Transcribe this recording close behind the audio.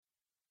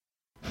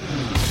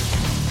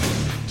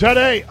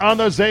Today on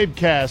the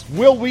CzabeCast,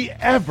 will we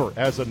ever,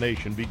 as a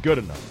nation, be good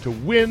enough to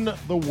win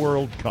the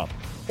World Cup?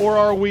 Or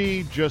are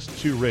we just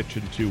too rich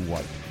and too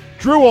white?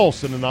 Drew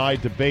Olson and I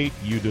debate,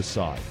 you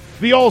decide.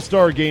 The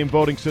All-Star Game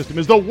voting system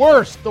is the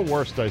worst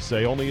I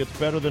say, only it's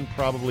better than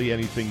probably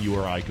anything you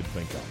or I could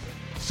think of.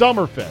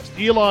 Summerfest,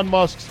 Elon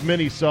Musk's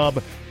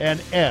mini-sub, and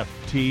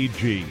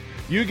FTG.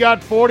 You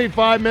got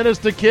 45 minutes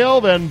to kill,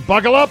 then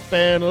buckle up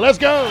and let's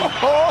go!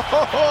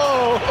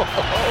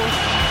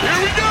 Here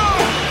we go!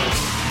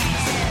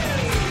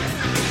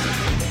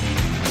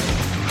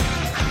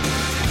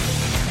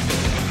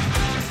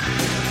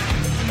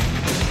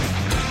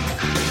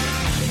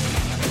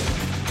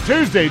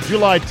 Tuesday,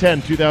 July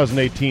 10,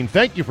 2018.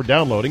 Thank you for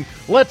downloading.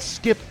 Let's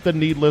skip the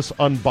needless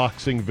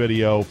unboxing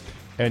video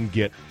and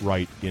get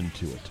right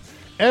into it.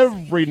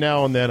 Every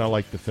now and then I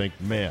like to think,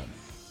 man,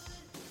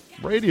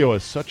 radio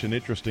is such an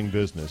interesting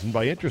business. And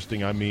by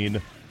interesting, I mean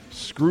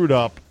screwed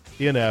up,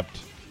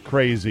 inept,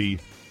 crazy,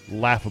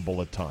 laughable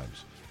at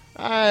times.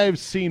 I've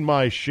seen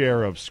my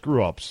share of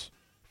screw-ups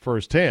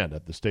firsthand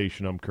at the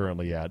station I'm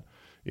currently at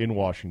in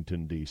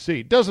Washington,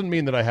 D.C. Doesn't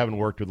mean that I haven't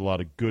worked with a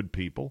lot of good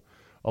people,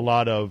 a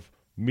lot of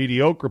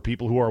mediocre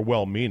people who are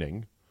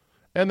well-meaning,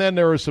 and then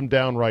there are some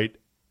downright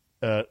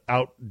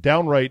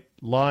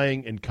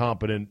lying,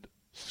 incompetent,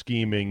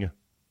 scheming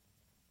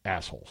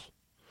assholes.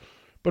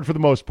 But for the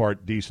most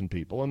part, decent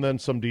people, and then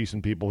some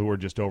decent people who are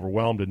just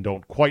overwhelmed and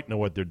don't quite know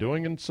what they're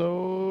doing, and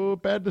so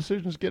bad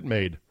decisions get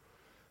made.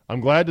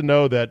 I'm glad to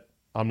know that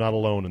I'm not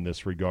alone in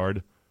this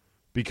regard,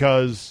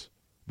 because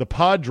the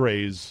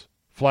Padres'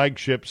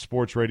 flagship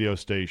sports radio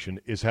station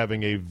is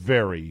having a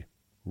very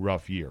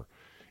rough year.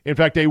 In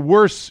fact, a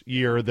worse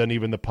year than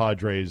even the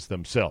Padres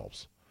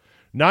themselves.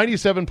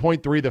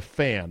 97.3 The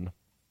Fan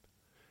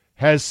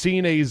has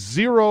seen a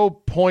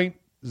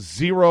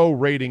 0.0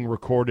 rating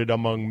recorded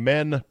among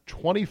men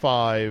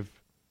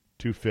 25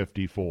 to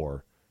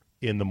 54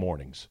 in the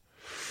mornings.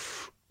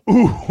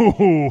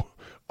 Ooh,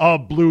 a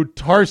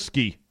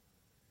Blutarski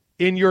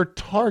in your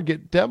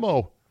target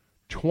demo,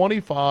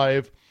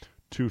 25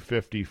 to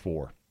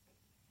 54.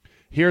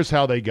 Here's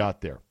how they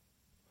got there.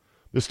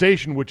 The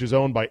station, which is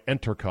owned by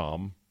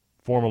Entercom,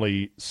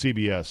 formerly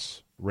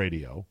CBS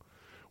Radio,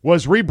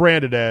 was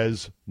rebranded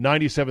as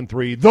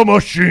 97.3 The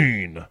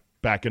Machine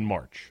back in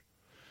March.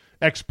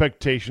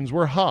 Expectations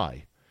were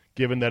high,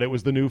 given that it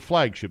was the new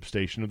flagship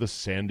station of the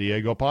San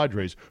Diego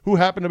Padres, who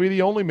happen to be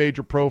the only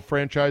major pro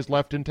franchise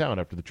left in town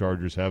after the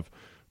Chargers have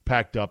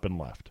packed up and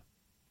left.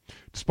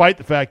 Despite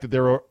the fact that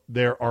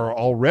there are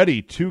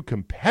already two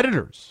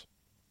competitors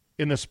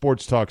in the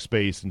sports talk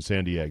space in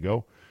San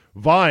Diego,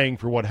 vying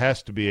for what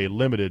has to be a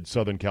limited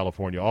Southern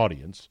California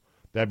audience.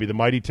 That'd be the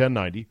Mighty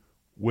 1090,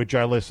 which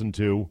I listened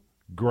to,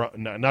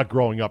 not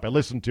growing up, I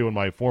listened to in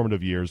my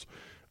formative years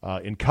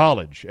in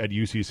college at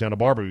UC Santa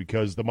Barbara,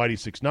 because the Mighty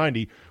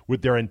 690,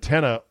 with their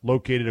antenna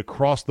located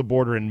across the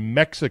border in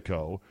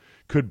Mexico,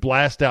 could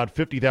blast out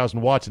 50,000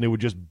 watts, and it would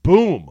just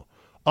boom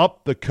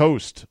up the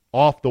coast,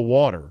 off the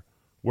water,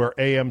 where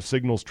AM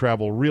signals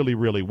travel really,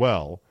 really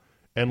well,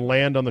 and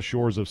land on the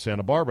shores of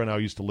Santa Barbara. And I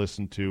used to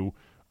listen to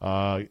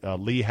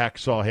Lee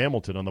Hacksaw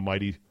Hamilton on the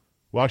Mighty,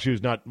 well, actually it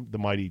was not the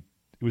Mighty,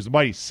 it was the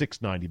Mighty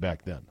 690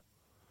 back then.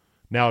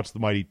 Now it's the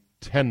Mighty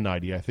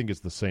 1090. I think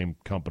it's the same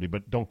company,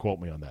 but don't quote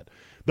me on that.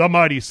 The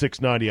Mighty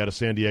 690 out of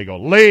San Diego.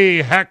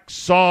 Lee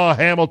Hacksaw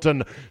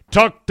Hamilton.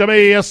 Talk to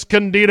me,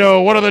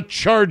 Escondido. What are the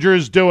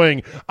Chargers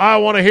doing? I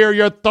want to hear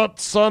your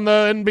thoughts on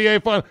the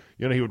NBA fun.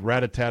 You know, he would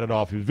rat-a-tat it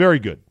off. He was very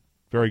good.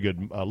 Very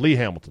good. Lee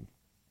Hamilton.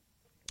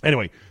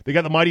 Anyway, they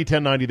got the Mighty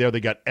 1090 there. They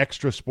got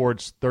Extra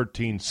Sports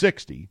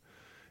 1360.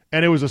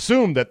 And it was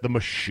assumed that the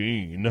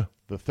Machine,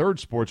 the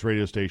third sports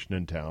radio station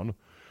in town,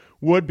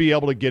 would be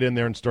able to get in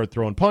there and start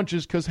throwing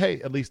punches because,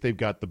 hey, at least they've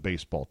got the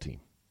baseball team.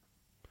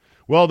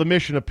 Well, the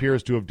mission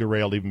appears to have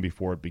derailed even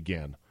before it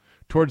began.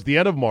 Towards the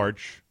end of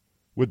March,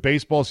 with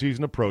baseball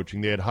season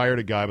approaching, they had hired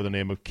a guy by the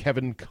name of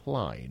Kevin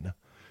Kline,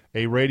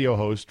 a radio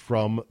host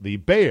from the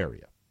Bay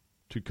Area,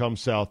 to come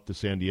south to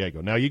San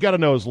Diego. Now, you got to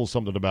know a little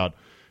something about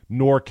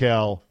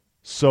NorCal,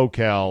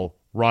 SoCal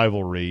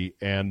rivalry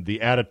and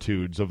the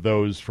attitudes of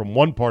those from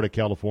one part of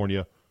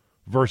California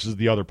versus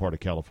the other part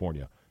of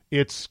California.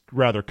 It's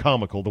rather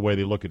comical the way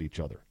they look at each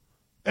other.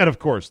 And, of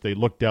course, they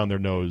look down their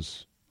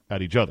nose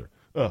at each other.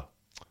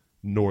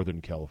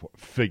 Northern California.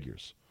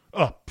 Figures.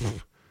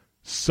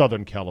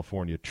 Southern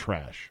California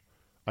trash.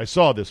 I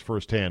saw this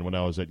firsthand when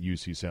I was at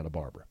UC Santa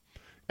Barbara.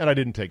 And I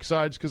didn't take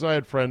sides because I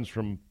had friends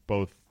from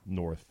both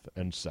North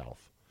and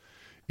South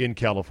in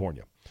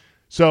California.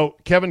 So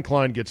Kevin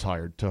Kline gets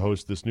hired to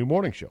host this new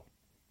morning show.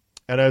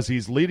 And as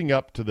he's leading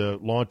up to the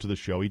launch of the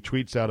show, he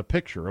tweets out a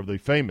picture of the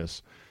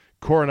famous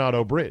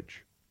Coronado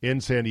Bridge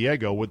in San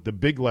Diego with the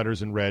big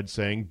letters in red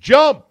saying,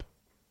 "Jump!"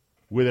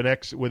 with an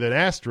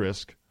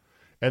asterisk.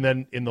 And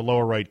then in the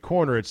lower right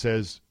corner, it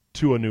says,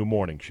 "To a new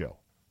morning show."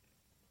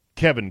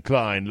 Kevin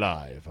Kline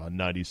live on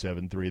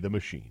 97.3 The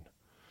Machine.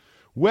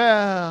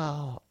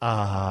 Well,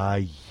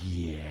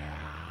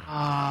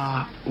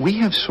 yeah. We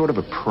have sort of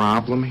a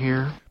problem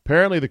here.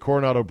 Apparently, the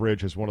Coronado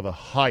Bridge has one of the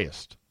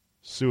highest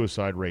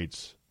suicide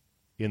rates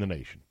in the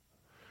nation,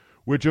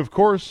 which of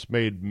course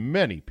made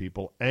many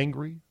people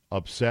angry,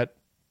 upset,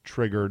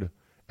 triggered,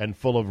 and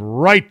full of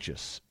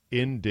righteous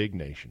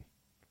indignation.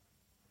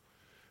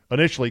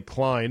 Initially,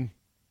 Klein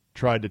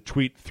tried to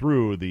tweet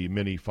through the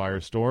mini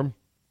firestorm,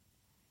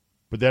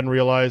 but then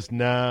realized,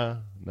 nah,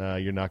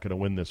 you're not going to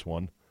win this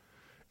one.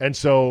 And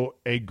so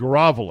a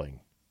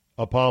groveling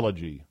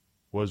apology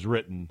was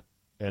written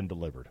and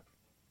delivered.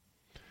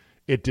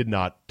 It did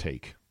not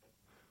take.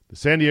 The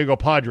San Diego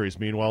Padres,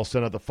 meanwhile,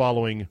 sent out the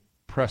following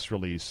press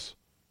release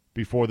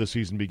before the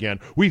season began.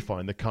 We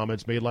find the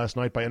comments made last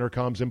night by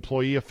Entercom's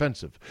employee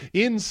offensive,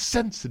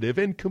 insensitive,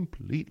 and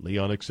completely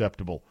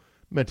unacceptable.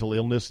 Mental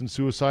illness and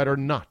suicide are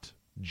not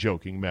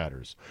joking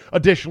matters.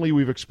 Additionally,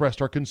 we've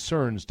expressed our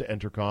concerns to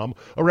Entercom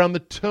around the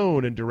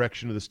tone and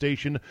direction of the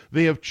station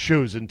they have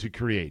chosen to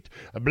create.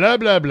 Blah,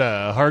 blah,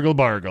 blah,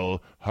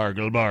 hargle-bargle,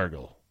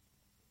 hargle-bargle.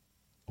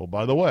 Oh,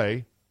 by the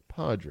way,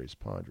 Padres,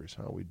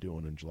 how are we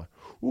doing in July?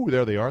 Ooh,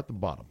 there they are at the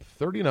bottom,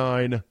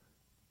 39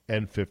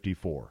 and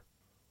 54.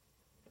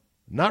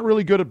 Not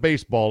really good at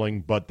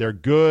baseballing, but they're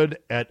good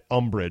at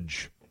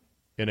umbrage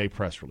in a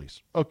press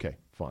release. Okay,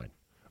 fine.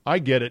 I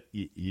get it.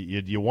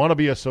 You want to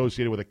be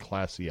associated with a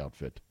classy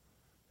outfit.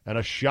 And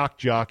a shock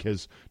jock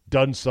has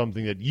done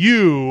something that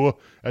you,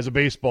 as a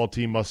baseball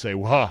team, must say,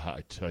 well,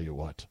 I tell you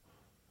what.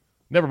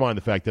 Never mind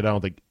the fact that I don't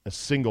think a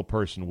single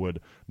person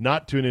would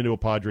not tune into a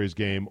Padres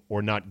game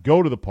or not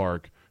go to the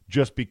park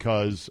just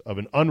because of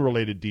an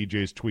unrelated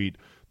DJ's tweet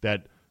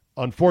that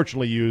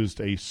unfortunately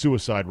used a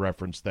suicide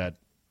reference that,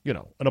 you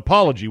know, an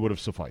apology would have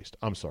sufficed.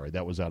 I'm sorry,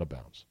 that was out of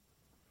bounds.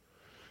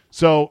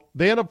 So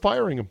they end up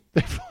firing him.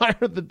 They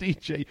fired the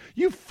DJ.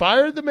 You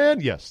fired the man?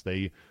 Yes,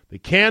 they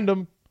canned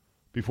him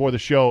before the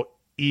show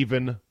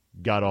even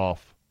got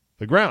off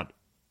the ground.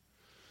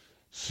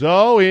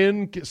 So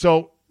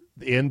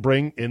they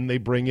bring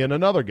in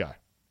another guy,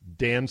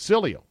 Dan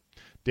Cilio.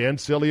 Dan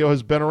Cilio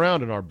has been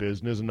around in our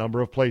business a number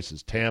of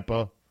places,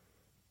 Tampa,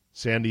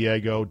 San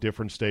Diego,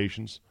 different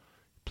stations.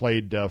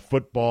 Played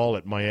football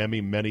at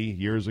Miami many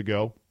years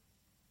ago.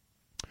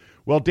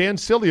 Well, Dan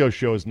Cilio's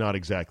show is not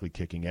exactly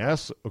kicking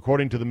ass.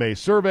 According to the May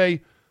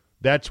survey,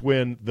 that's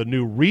when the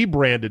new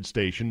rebranded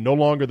station, no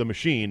longer the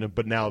Machine,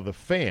 but now the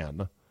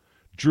Fan,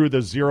 drew the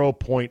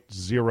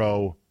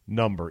 0.0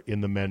 number in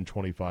the men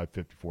 25-54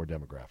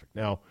 demographic.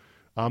 Now,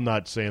 I'm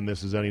not saying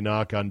this is any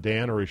knock on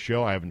Dan or his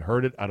show. I haven't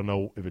heard it. I don't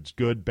know if it's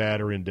good,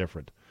 bad, or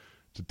indifferent.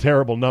 It's a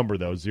terrible number,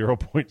 though,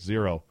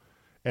 0.0.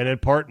 And in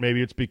part,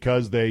 maybe it's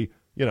because they,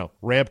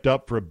 ramped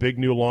up for a big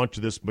new launch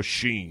of this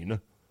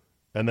Machine,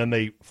 and then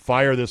they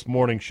fire this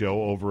morning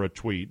show over a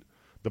tweet.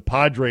 The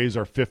Padres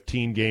are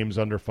 15 games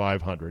under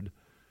 500,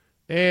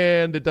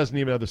 and it doesn't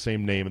even have the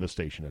same name of the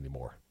station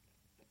anymore.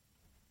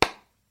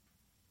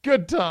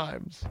 Good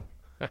times.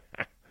 Of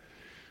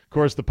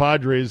course, the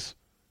Padres,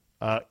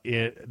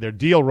 their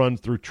deal runs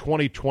through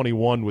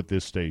 2021 with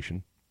this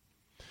station,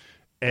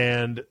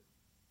 and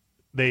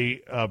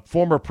they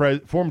former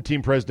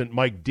team president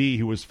Mike D.,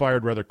 who was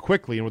fired rather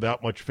quickly and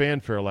without much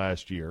fanfare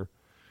last year,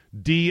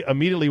 D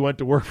immediately went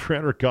to work for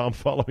Entercom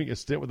following a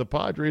stint with the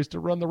Padres to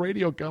run the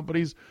radio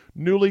company's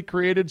newly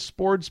created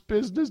sports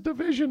business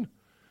division.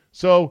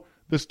 So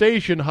the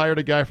station hired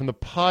a guy from the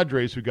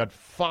Padres who got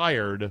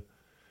fired,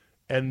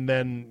 and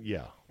then,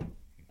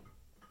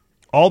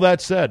 all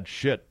that said,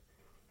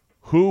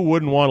 who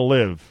wouldn't want to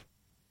live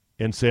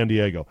in San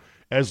Diego?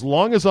 As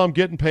long as I'm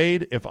getting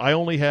paid, if I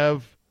only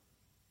have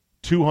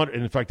 200,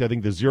 and in fact, I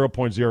think the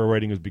 0.0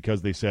 rating is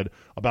because they said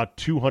about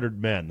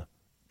 200 men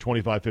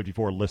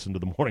 25-54 listen to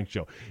the morning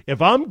show.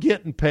 If I'm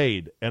getting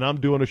paid and I'm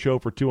doing a show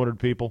for 200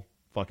 people,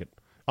 fuck it.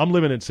 I'm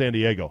living in San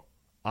Diego.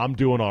 I'm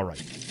doing all right.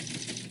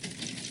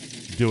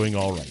 Doing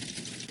all right.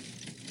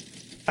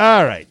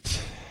 All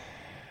right.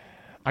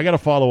 I got to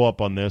follow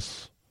up on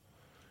this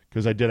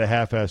because I did a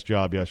half-assed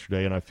job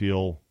yesterday and I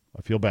feel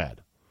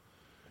bad.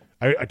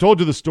 I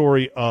told you the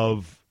story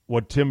of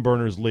what Tim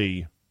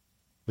Berners-Lee,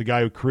 the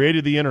guy who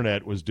created the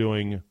internet, was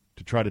doing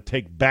to try to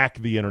take back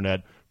the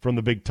internet from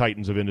the big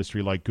titans of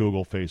industry like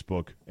Google,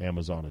 Facebook,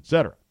 Amazon,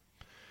 etc.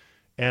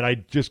 And I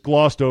just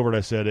glossed over it.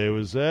 I said it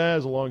was a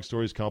long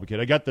story, it's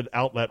complicated. I got the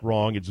outlet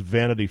wrong. It's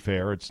Vanity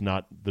Fair. It's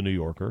not The New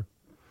Yorker.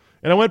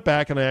 And I went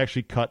back and I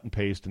actually cut and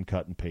paste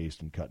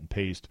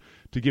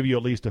to give you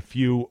at least a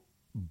few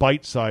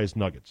bite-sized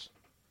nuggets.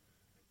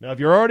 Now, if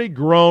you're already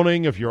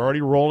groaning, if you're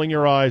already rolling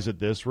your eyes at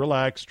this,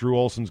 relax. Drew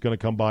Olson's going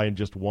to come by in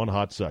just one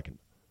hot second.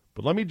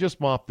 But let me just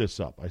mop this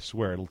up. I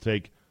swear it'll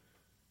take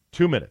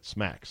 2 minutes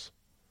max.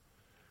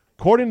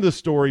 According to the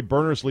story,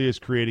 Berners-Lee is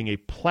creating a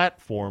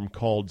platform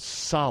called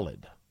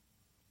Solid.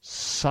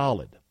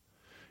 Solid.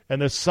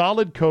 And the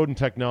Solid code and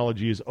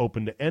technology is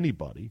open to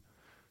anybody,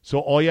 so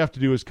all you have to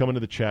do is come into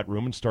the chat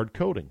room and start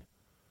coding.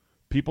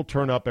 People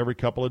turn up every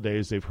couple of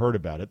days. They've heard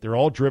about it. They're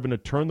all driven to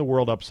turn the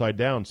world upside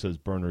down, says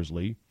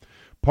Berners-Lee.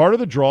 Part of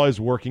the draw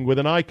is working with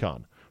an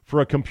icon. For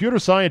a computer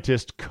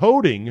scientist,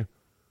 coding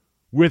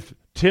with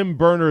Tim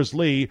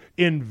Berners-Lee,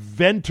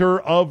 inventor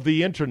of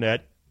the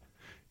internet,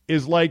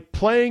 is like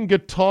playing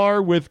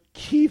guitar with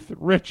Keith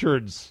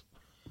Richards.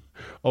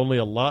 Only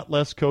a lot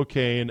less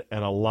cocaine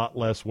and a lot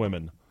less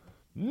women.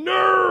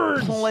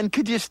 Nerds! Colin,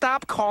 could you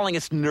stop calling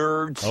us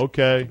nerds?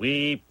 Okay.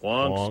 Weep,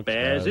 wonk,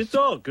 spaz. It's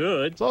all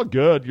good. It's all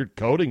good. You're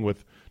coding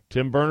with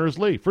Tim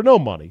Berners-Lee for no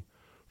money,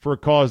 for a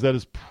cause that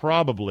is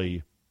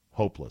probably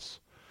hopeless.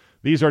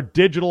 These are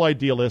digital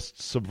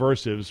idealists,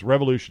 subversives,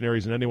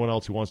 revolutionaries, and anyone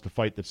else who wants to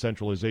fight the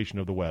centralization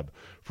of the web.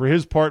 For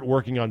his part,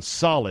 working on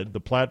Solid,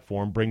 the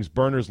platform, brings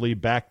Berners-Lee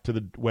back to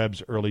the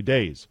web's early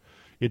days.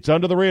 It's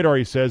under the radar,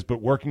 he says,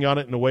 but working on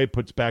it in a way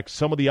puts back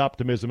some of the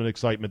optimism and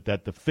excitement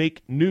that the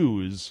fake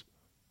news,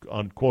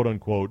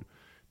 quote-unquote,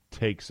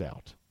 takes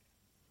out.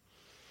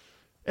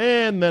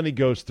 And then he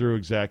goes through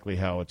exactly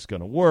how it's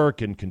going to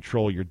work and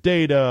control your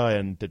data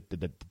and,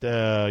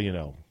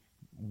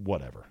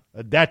 whatever.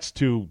 That's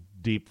too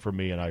deep for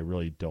me, and I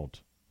really don't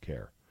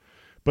care.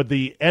 But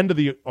the end of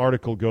the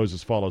article goes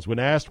as follows. When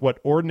asked what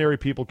ordinary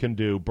people can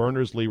do,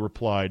 Berners-Lee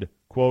replied,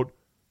 quote,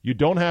 "You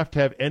don't have to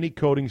have any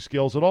coding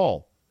skills at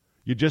all.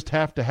 You just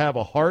have to have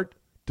a heart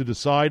to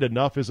decide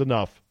enough is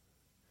enough.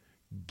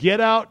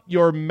 Get out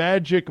your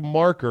magic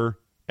marker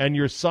and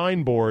your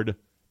signboard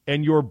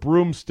and your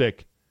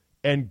broomstick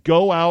and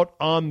go out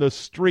on the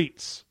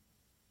streets."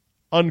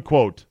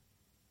 Unquote.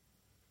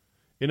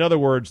 In other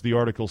words, the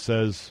article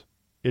says,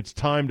 it's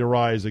time to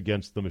rise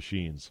against the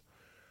machines.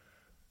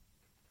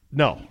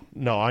 No,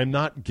 I'm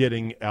not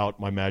getting out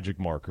my magic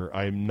marker.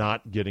 I'm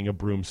not getting a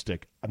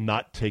broomstick. I'm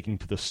not taking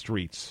to the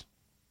streets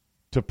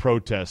to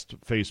protest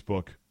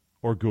Facebook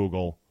or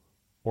Google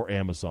or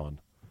Amazon.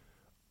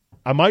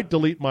 I might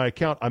delete my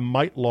account. I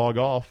might log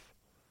off.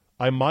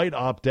 I might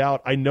opt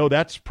out. I know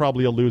that's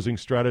probably a losing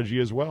strategy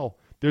as well.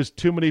 There's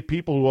too many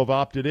people who have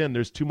opted in.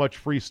 There's too much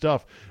free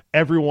stuff.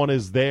 Everyone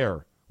is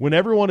there. When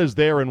everyone is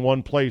there in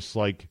one place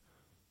like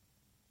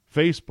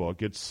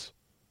Facebook,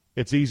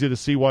 it's easy to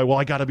see why,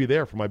 I got to be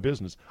there for my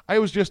business. I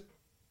was just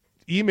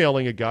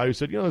emailing a guy who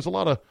said, there's a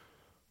lot of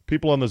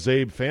people on the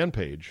Czabe fan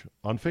page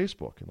on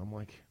Facebook. And I'm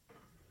like,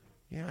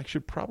 yeah, I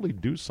should probably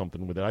do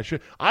something with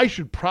it. I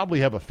should probably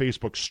have a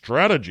Facebook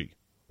strategy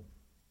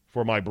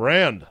for my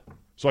brand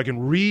so I can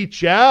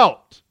reach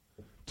out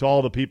to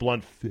all the people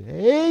on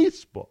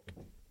Facebook.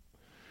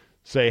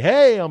 Say,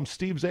 hey, I'm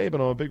Steve Czabe, and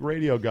I'm a big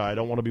radio guy. I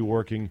don't want to be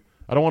working.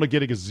 I don't want to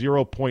get a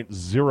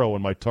 0.0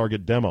 in my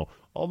target demo,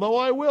 although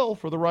I will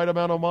for the right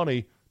amount of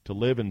money to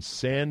live in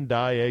San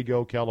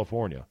Diego,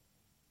 California.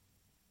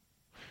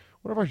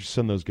 What if I should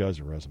send those guys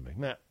a resume?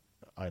 Nah,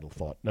 idle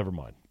thought. Never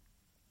mind.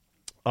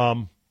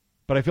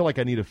 But I feel like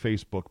I need a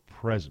Facebook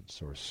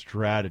presence or a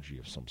strategy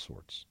of some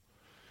sorts.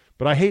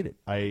 But I hate it.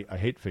 I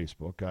hate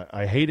Facebook.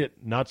 I hate it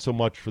not so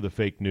much for the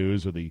fake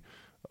news or the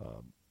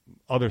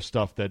other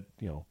stuff that,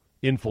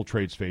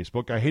 infiltrates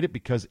Facebook. I hate it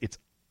because it's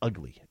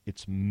ugly.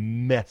 It's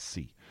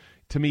messy.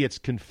 To me, it's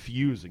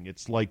confusing.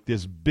 It's like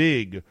this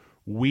big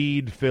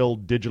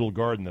weed-filled digital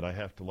garden that I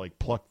have to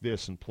pluck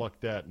this and pluck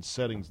that and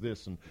settings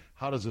this and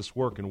how does this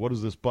work and what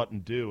does this button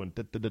do and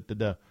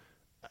da-da-da-da-da.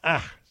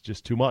 It's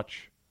just too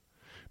much.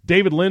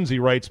 David Lindsay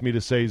writes me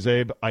to say,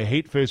 Czabe, I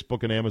hate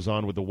Facebook and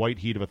Amazon with the white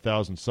heat of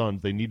 1,000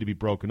 suns. They need to be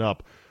broken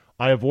up.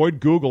 I avoid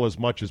Google as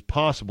much as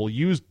possible.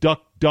 Use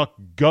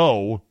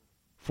DuckDuckGo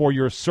for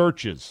your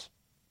searches.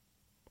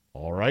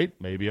 All right,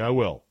 maybe I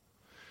will.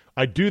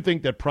 I do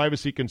think that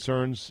privacy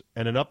concerns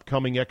and an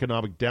upcoming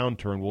economic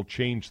downturn will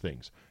change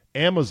things.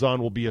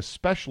 Amazon will be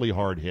especially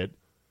hard hit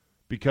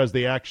because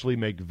they actually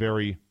make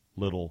very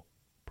little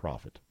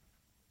profit.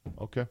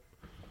 Okay.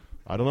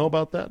 I don't know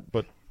about that,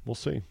 but we'll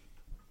see.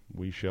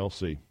 We shall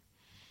see.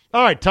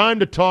 All right, time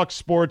to talk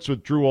sports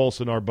with Drew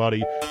Olson, our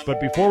buddy. But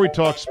before we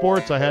talk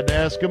sports, I had to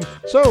ask him,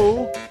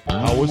 so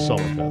how was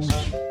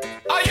Summerfest?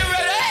 Are you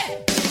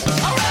ready?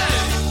 All right.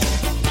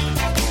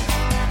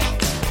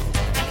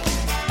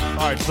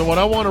 All right, so what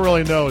I want to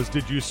really know is,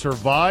 did you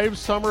survive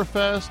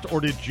Summerfest or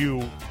did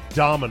you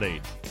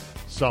dominate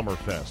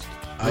Summerfest,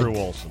 Drew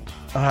Olson?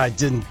 I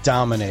didn't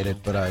dominate it,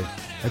 but I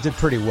did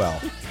pretty well.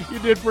 You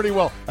did pretty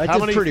well. I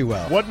did pretty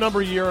well. What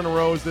number year in a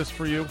row is this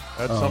for you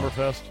at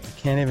Summerfest? I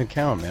can't even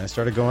count, man. I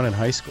started going in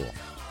high school.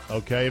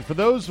 Okay, and for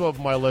those of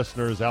my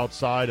listeners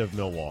outside of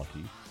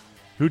Milwaukee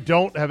who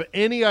don't have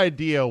any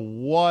idea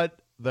what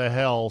the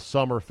hell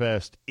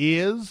Summerfest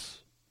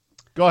is,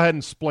 go ahead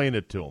and explain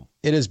it to them.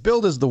 It is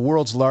billed as the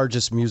world's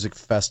largest music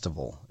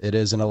festival. It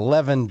is an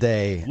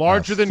 11-day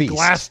Larger than feast.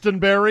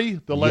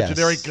 Glastonbury, the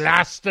legendary Yes.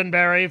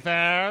 Glastonbury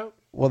Fair?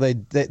 Well, they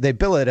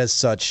bill it as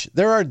such.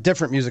 There are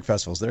different music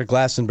festivals. There's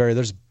Glastonbury,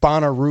 there's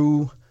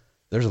Bonnaroo,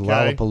 there's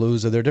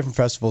Lollapalooza. There are different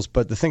festivals,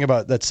 but the thing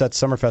about that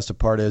sets Summerfest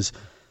apart is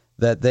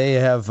that they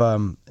have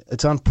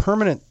it's on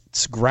permanent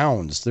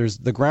grounds.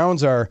 The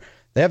grounds are,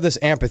 they have this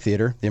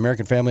amphitheater, the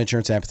American Family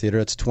Insurance Amphitheater.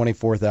 It's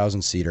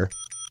 24,000 seater.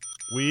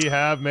 We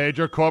have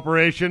major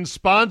corporations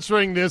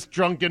sponsoring this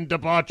drunken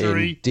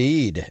debauchery.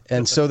 Indeed.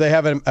 And so they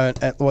have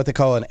what they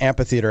call an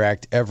amphitheater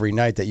act every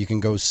night that you can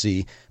go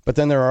see. But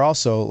then there are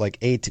also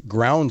 8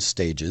 ground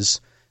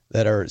stages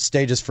that are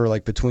stages for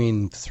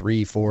between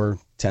 3, 4,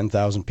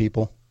 10,000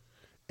 people.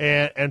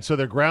 And so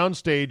they're ground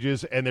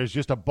stages, and there's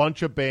just a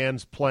bunch of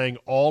bands playing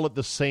all at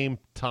the same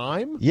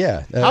time?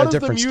 Yeah. How does the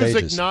different music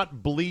stages.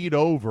 not bleed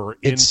over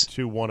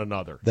into one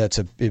another? That's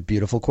a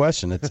beautiful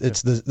question.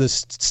 It's the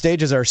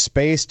stages are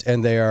spaced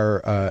and they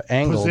are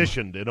angled.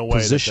 Positioned in a way.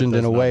 Positioned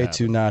in a way happen.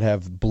 to not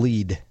have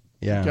bleed.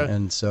 Yeah, Okay.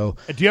 and so...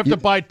 Do you have to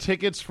buy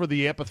tickets for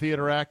the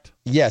amphitheater act?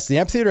 Yes, the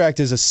amphitheater act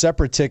is a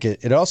separate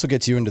ticket. It also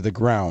gets you into the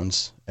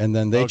grounds, and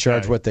then they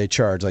charge what they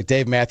charge. Like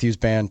Dave Matthews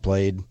Band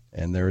played,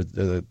 and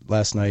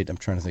last night, I'm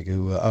trying to think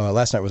who...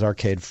 last night was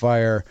Arcade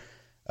Fire.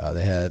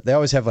 They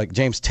always have, like,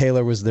 James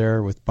Taylor was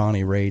there with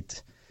Bonnie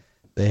Raitt.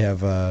 They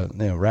have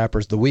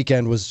rappers. The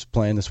Weeknd was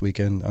playing this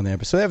weekend on the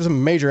amphitheater. So they have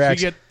some major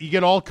acts. So you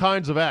get all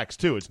kinds of acts,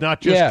 too. It's not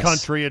just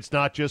country. It's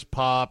not just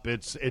pop.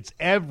 It's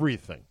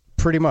everything.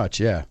 Pretty much,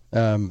 yeah.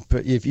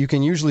 But if you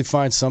can usually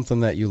find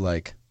something that you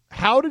like.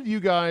 How did you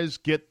guys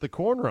get the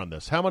corner on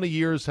this? How many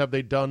years have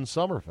they done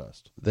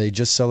Summerfest? They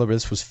just celebrated.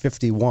 This was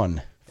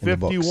 51.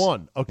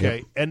 51.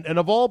 Okay. Yep. And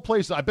of all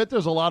places, I bet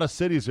there's a lot of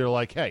cities that are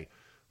like, hey,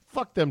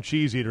 fuck them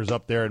cheese eaters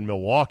up there in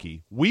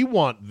Milwaukee. We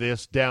want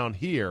this down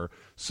here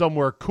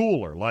somewhere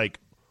cooler, like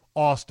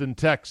Austin,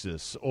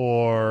 Texas,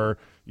 or,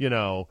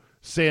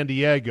 San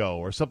Diego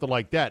or something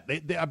like that.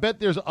 I bet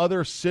there's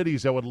other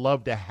cities that would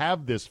love to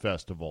have this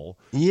festival,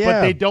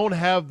 but they don't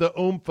have the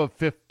oomph of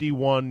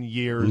 51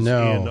 years in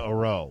a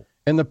row.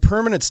 And the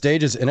permanent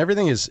stages and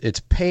everything it's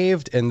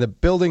paved, and the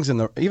buildings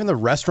and even the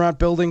restaurant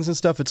buildings and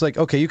stuff. It's like,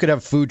 okay, you could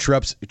have food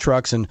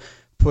trucks and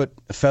put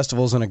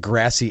festivals in a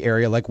grassy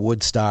area like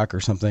Woodstock or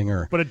something,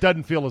 but it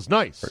doesn't feel as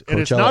nice, and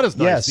it's Coachella. not as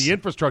nice. Yes. The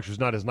infrastructure is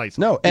not as nice.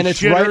 No, and the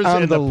it's right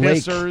on and the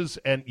lake. Pissers,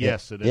 and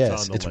yes, it is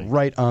on the it's lake.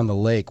 right on the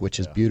lake, which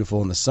is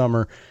beautiful in the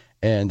summer.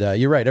 And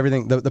you're right,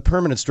 everything the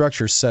permanent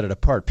structures set it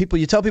apart.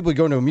 You tell people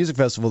going to a music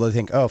festival, they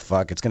think, oh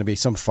fuck, it's going to be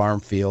some farm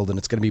field and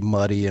it's going to be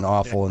muddy and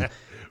awful, and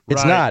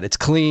it's not. It's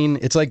clean.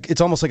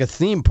 It's almost like a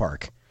theme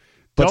park.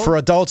 But for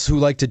adults who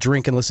like to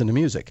drink and listen to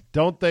music.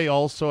 Don't they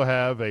also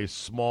have a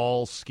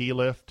small ski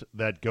lift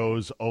that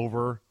goes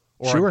over,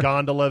 or a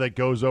gondola that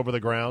goes over the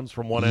grounds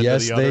from one end to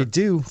the other? Yes, they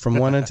do, from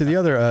one end to the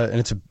other. And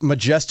it's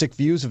majestic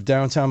views of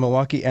downtown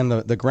Milwaukee and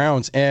the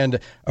grounds. And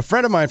a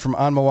friend of mine from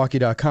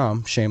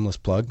onmilwaukee.com, shameless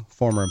plug,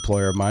 former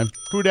employer of mine.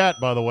 Who dat,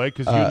 by the way?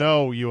 Because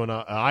you and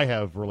I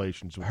have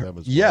relations with them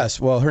as well. Yes,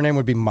 well, her name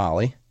would be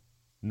Molly.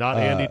 Not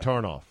Andy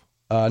Tarnoff.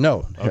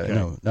 No,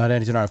 not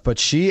Andy Tarnoff. But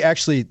she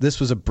actually, this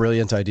was a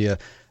brilliant idea.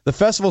 The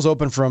festival's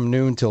open from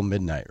noon till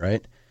midnight,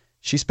 right?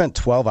 She spent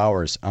 12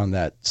 hours on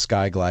that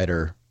Sky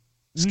Glider.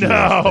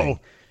 No,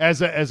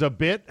 as a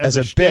bit, as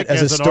a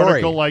story.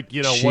 Article, like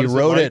she what is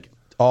wrote it, like? it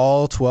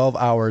all 12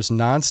 hours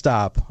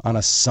nonstop on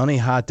a sunny,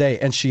 hot day,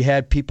 and she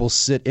had people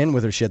sit in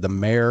with her. She had the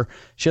mayor.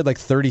 She had like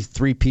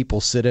 33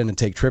 people sit in and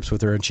take trips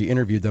with her, and she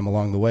interviewed them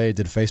along the way.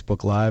 Did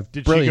Facebook Live.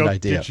 Brilliant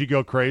idea. Did she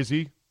go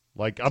crazy?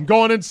 Like, I'm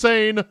going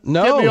insane.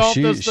 No, Get me off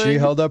this thing. She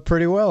held up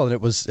pretty well,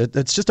 and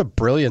it's just a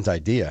brilliant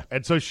idea.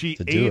 And so she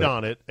ate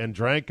on it and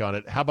drank on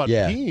it. How about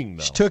peeing,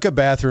 though? She took a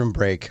bathroom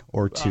break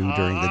or two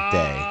during the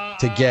day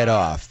to get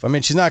off. I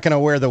mean, she's not going to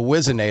wear the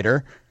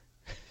Whizzinator.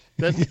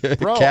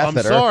 Bro, I'm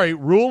sorry.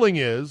 Ruling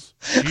is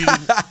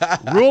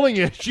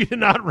she did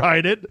not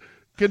ride it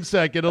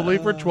consecutively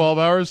for 12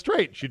 hours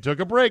straight. She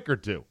took a break or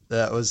two.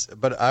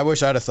 But I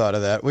wish I'd have thought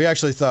of that. We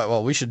actually thought,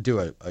 well, we should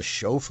do a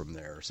show from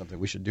there or something.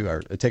 We should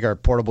take our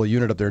portable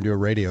unit up there and do a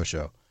radio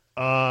show.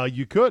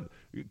 You could.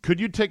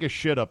 Could you take a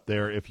shit up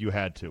there if you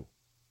had to?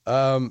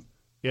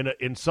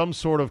 In some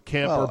sort of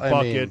camper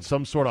bucket,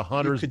 some sort of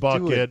hunter's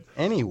bucket. Do it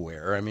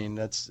anywhere. I mean,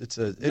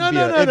 it'd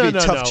be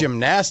tough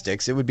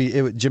gymnastics. I think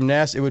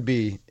it would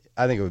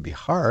be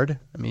hard.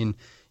 I mean,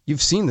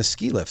 you've seen the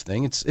ski lift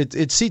thing.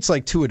 It seats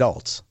like two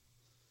adults.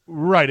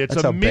 Right,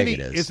 That's how big it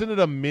is. Isn't it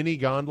a mini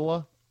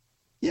gondola?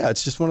 Yeah,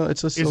 it's just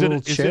it's a little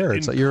chair.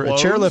 It's like a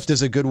chairlift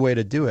is a good way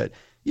to do it.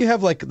 You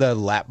have like the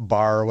lap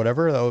bar or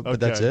whatever, but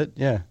that's it.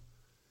 Yeah.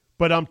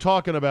 But I'm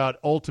talking about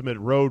ultimate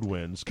road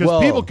wins,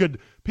 because people could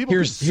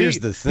here's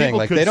the thing,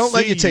 like they don't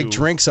let you take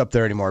drinks up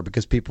there anymore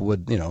because people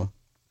would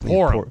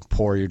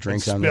pour your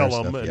drinks on there and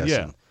stuff.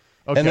 Yes.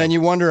 And then you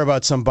wonder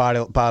about some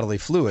bodily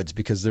fluids,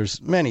 because there's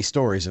many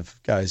stories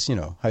of guys,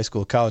 high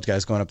school, college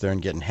guys going up there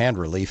and getting hand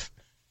relief.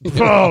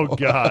 Oh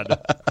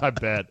God, I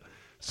bet.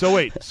 So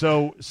wait,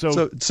 so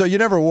you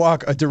never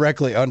walk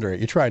directly under it.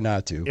 You try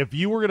not to. If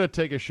you were going to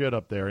take a shit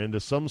up there into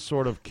some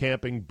sort of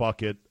camping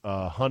bucket,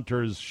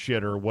 hunter's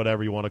shitter,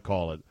 whatever you want to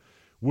call it,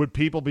 would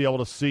people be able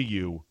to see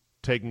you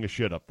taking a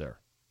shit up there?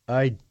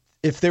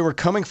 If they were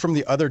coming from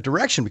the other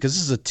direction, because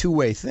this is a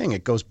two-way thing,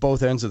 it goes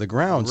both ends of the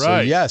ground. Right.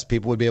 So yes,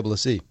 people would be able to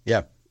see.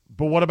 Yeah.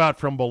 But what about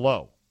from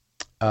below?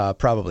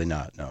 Probably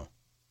not. No.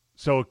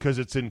 So, because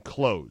it's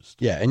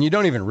enclosed. Yeah, and you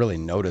don't even really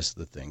notice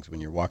the things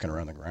when you're walking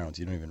around the grounds.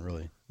 You don't even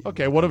really.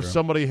 Okay, what if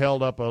somebody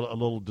held up a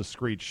little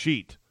discreet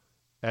sheet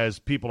as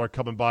people are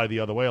coming by the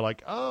other way,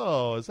 like,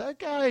 oh, is that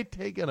guy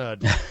taking a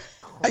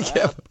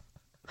crap?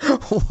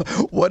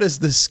 What is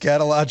this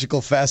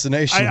scatological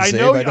fascination? I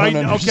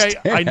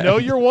know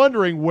you're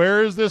wondering,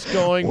 where is this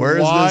going?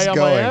 Why am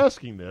I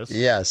asking this?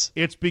 Yes.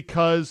 It's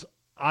because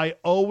I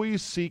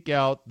always seek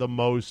out the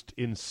most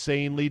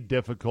insanely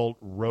difficult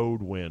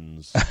road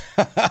wins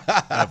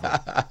ever.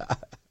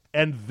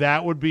 And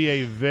that would be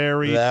a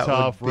very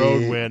tough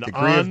road win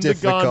on the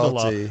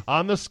gondola,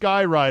 on the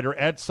Skyrider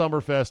at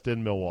Summerfest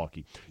in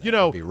Milwaukee.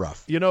 That would be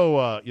rough. You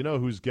know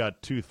who's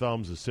got two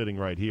thumbs is sitting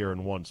right here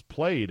and once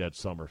played at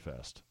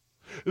Summerfest?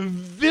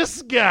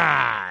 This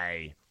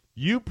guy.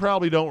 You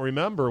probably don't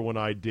remember when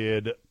I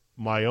did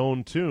my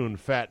own tune,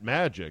 Fat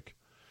Magic,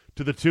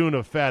 to the tune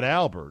of Fat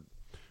Albert,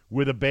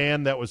 with a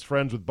band that was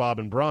friends with Bob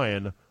and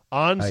Brian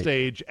on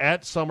stage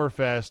at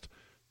Summerfest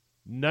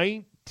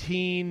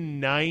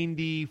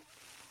 1995,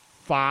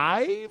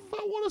 I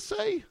want to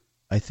say.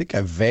 I think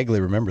I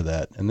vaguely remember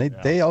that. And they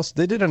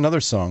did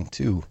another song,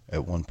 too,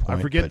 at one point.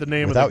 I forget the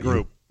name of the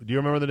group. Do you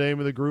remember the name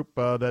of the group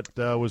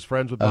that was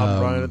friends with Bob and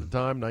Brian at the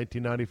time,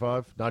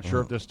 1995? Not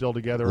sure if they're still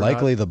together or not.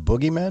 Likely the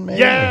Boogeymen, maybe?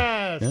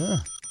 Yes! Yeah.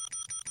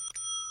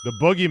 The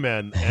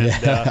Boogeymen.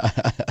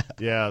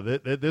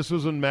 And, this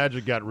was when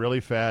Magic got really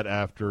fat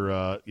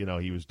after,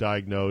 he was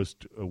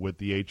diagnosed with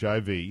the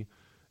HIV.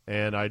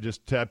 And I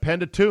just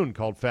penned a tune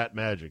called Fat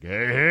Magic.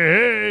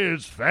 Hey,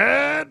 it's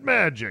Fat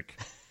Magic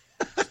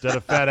instead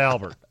of Fat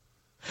Albert.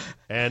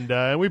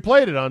 And we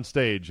played it on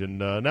stage. And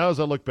now as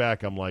I look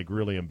back, I'm like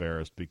really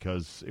embarrassed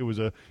because it was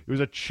a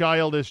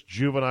childish,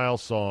 juvenile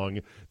song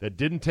that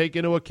didn't take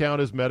into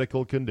account his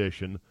medical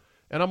condition.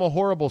 And I'm a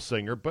horrible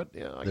singer, but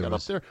I got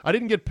up there. I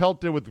didn't get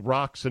pelted with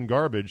rocks and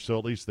garbage, so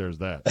at least there's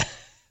that.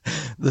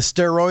 The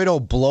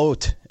steroidal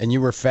bloat, and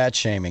you were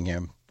fat-shaming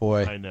him.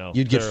 Boy, I know.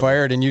 You'd get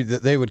fired, and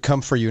they would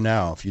come for you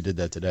now if you did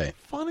that today.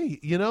 Funny,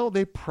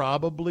 they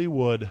probably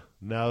would,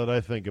 now that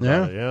I think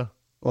about it, yeah?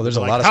 Well, there's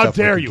a lot of stuff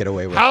we could get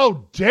away with.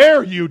 How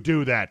dare you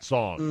do that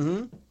song?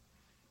 Mm-hmm.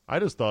 I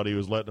just thought he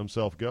was letting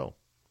himself go.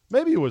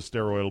 Maybe it was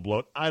steroidal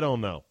bloat. I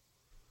don't know.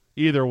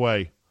 Either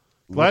way.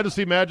 Glad to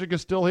see Magic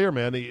is still here,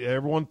 man.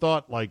 Everyone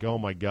thought, like, oh,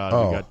 my God,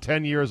 we got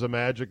 10 years of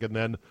Magic, and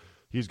then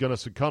he's going to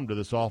succumb to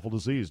this awful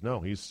disease. No,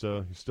 he's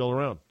still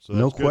around. So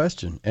no good.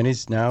 question. And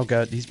he's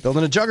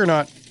building a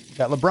juggernaut.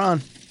 Got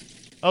LeBron.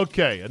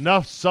 Okay,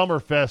 enough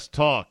Summerfest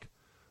talk.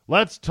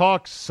 Let's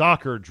talk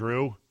soccer,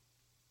 Drew.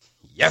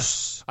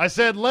 Yes. I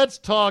said, let's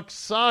talk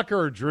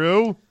soccer,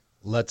 Drew.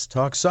 Let's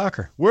talk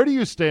soccer. Where do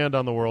you stand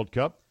on the World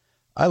Cup?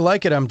 I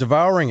like it. I'm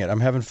devouring it. I'm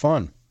having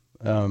fun.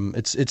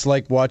 It's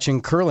like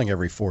watching curling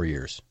every 4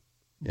 years.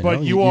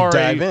 You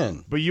dive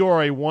in. But you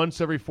are a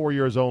once every 4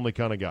 years only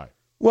kind of guy.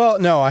 Well,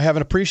 no, I have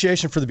an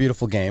appreciation for the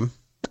beautiful game.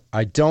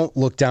 I don't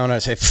look down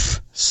and say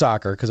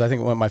soccer because I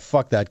think my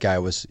fuck that guy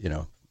was,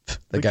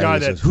 the guy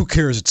who says, who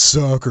cares? It's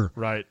soccer.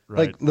 Right.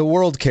 Like the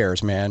world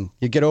cares, man.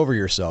 You get over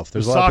yourself.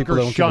 There's a lot of people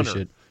that don't give a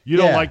shit. You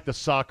don't like the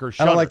soccer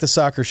shunner. I don't like the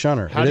soccer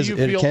shunner.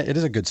 It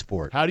is a good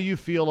sport. How do you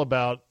feel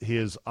about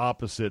his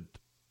opposite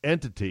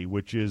entity,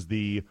 which is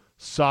the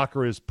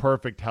soccer is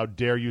perfect, how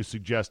dare you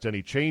suggest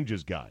any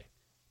changes guy?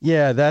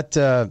 Yeah,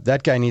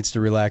 that guy needs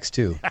to relax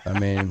too. I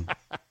mean,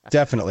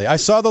 definitely. I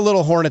saw the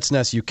little hornet's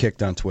nest you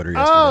kicked on Twitter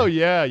yesterday. Oh,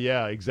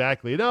 yeah,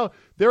 exactly.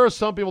 There are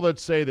some people that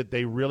say that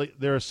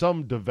there are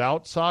some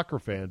devout soccer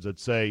fans that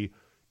say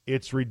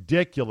it's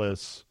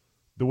ridiculous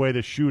the way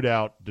the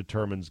shootout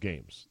determines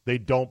games. They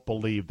don't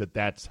believe that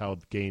that's how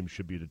the game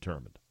should be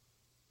determined.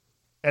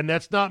 And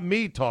that's not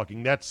me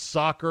talking. That's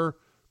soccer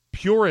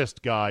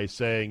purist guy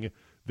saying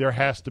there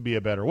has to be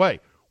a better way,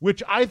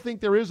 which I think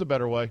there is a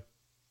better way.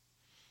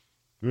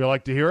 Would you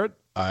like to hear it?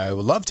 I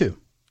would love to.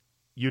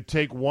 You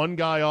take one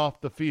guy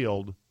off the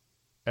field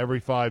every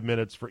 5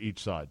 minutes for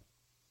each side.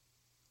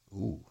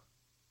 Ooh.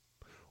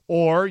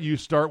 Or you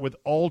start with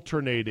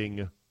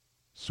alternating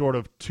sort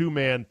of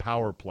two-man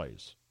power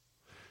plays.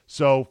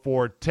 So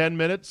for 10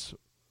 minutes,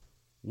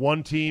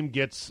 one team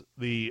gets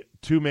the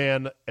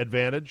two-man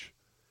advantage,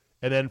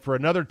 and then for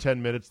another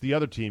 10 minutes, the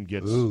other team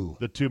gets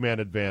the two-man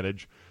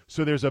advantage.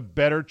 So there's a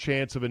better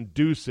chance of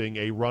inducing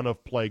a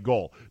run-of-play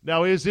goal.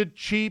 Now, is it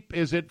cheap?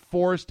 Is it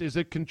forced? Is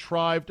it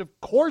contrived? Of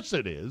course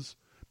it is.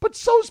 But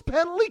so's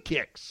penalty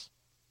kicks.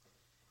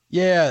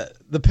 Yeah,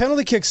 the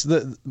penalty kicks,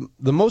 the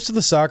most of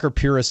the soccer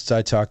purists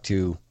I talk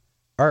to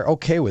are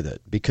okay with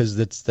it because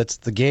that's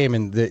the game.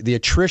 And the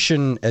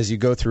attrition as you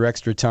go through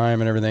extra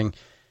time and everything,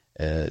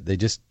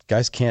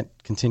 guys can't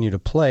continue to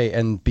play.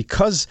 And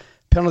because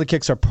penalty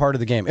kicks are part of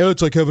the game.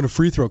 It's like having a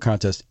free throw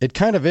contest. It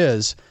kind of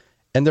is,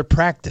 and they're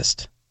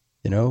practiced.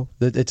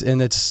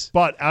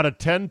 But out of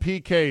 10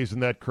 PKs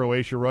in that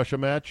Croatia-Russia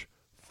match,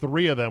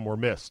 3 of them were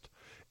missed.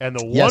 And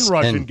the one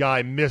Russian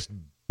guy missed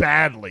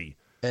badly.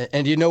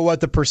 And you know what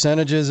the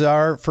percentages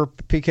are for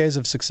PKs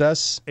of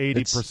success?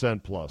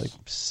 80% plus. Like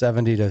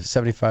 70 to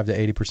 75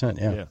 to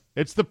 80%, yeah.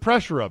 It's the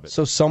pressure of it.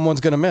 So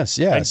someone's going to miss,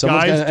 yeah. And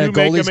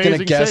goalie's going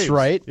to guess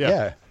right,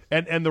 yeah.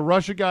 And the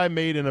Russia guy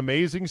made an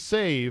amazing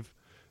save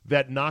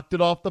that knocked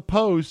it off the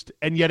post,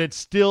 and yet it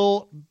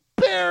still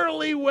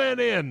barely went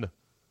in,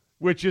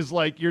 which is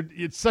like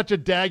it's such a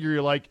dagger.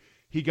 You're like,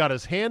 he got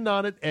his hand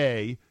on it,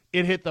 A,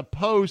 it hit the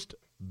post,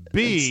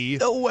 B,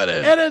 still went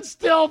in. And it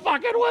still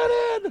fucking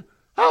went in.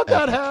 How'd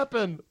that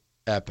happen?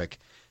 Epic.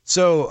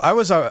 So I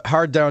was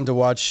hard down to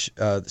watch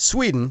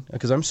Sweden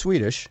because I'm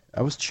Swedish.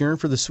 I was cheering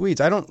for the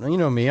Swedes. You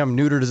know me, I'm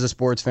neutered as a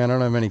sports fan. I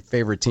don't have any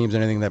favorite teams or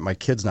anything that my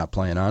kid's not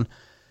playing on.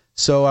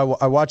 So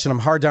I watch and I'm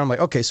hard down. I'm like,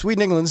 okay,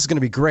 Sweden, England, this is going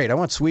to be great. I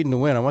want Sweden to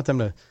win. I want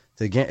them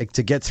to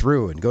get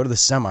through and go to the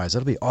semis.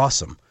 That'll be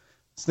awesome.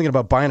 I was thinking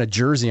about buying a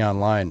jersey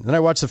online. Then I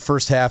watched the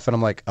first half and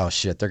I'm like, oh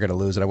shit, they're going to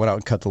lose. And I went out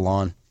and cut the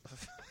lawn.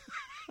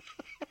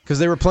 Because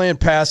they were playing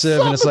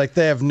passive, and it's like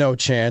they have no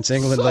chance.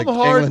 England's going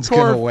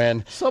to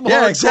win.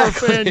 Hardcore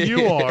fan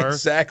you are.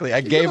 Exactly.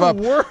 I gave up.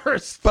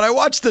 Worst. But I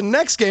watched the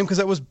next game because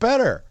it was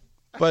better.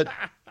 But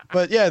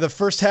yeah, the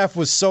first half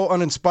was so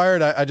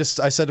uninspired. I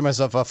said to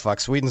myself, oh fuck,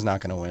 Sweden's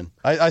not going to win.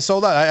 I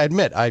sold out. I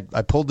admit,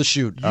 I pulled the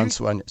shoot on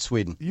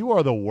Sweden. You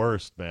are the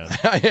worst, man.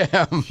 I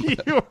am.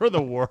 You are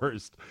the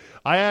worst.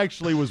 I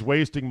actually was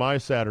wasting my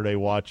Saturday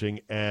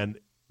watching, and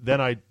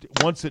then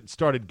once it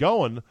started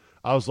going,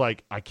 I was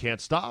like, I can't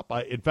stop.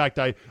 In fact,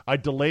 I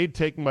delayed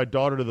taking my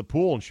daughter to the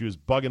pool, and she was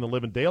bugging the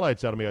living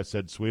daylights out of me. I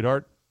said,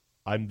 sweetheart,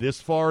 I'm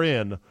this far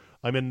in.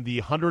 I'm in the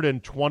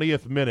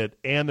 120th minute,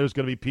 and there's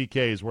going to be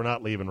PKs. We're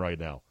not leaving right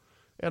now.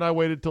 And I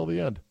waited till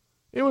the end.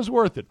 It was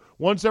worth it.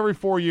 Once every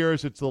 4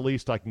 years, it's the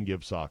least I can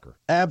give soccer.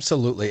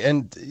 Absolutely.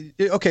 And,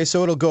 okay,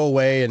 so it'll go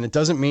away, and it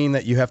doesn't mean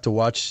that you have to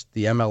watch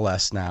the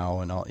MLS now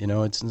and all. You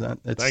know, it's not.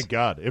 Thank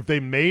God. If they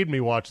made me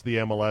watch the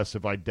MLS,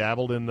 if I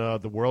dabbled in the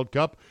World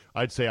Cup,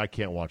 I'd say I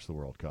can't watch the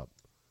World Cup.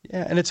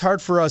 Yeah, and it's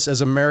hard for us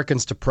as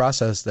Americans to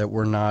process that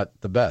we're not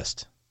the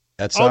best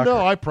at soccer. Oh,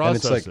 no, I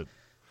process it.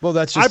 Well,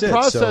 that's just it. I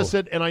process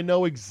it, and I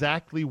know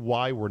exactly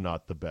why we're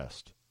not the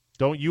best.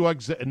 Don't you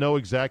know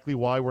exactly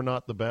why we're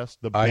not the best?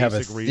 I have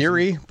a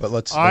theory, but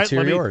let's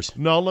hear yours.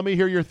 No, let me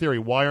hear your theory.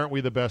 Why aren't we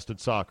the best at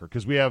soccer?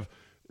 Because we have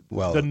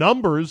the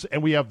numbers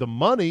and we have the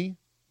money.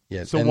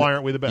 Yeah, so why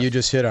aren't we the best? You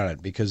just hit on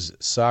it because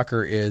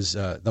soccer is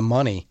the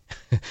money.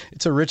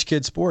 It's a rich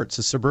kid sport. It's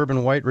a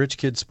suburban white rich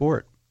kid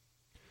sport.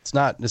 It's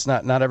not.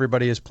 Not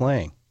everybody is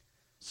playing.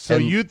 So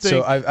you think?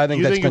 So I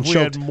think that's been if we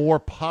had more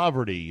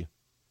poverty,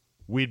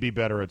 we'd be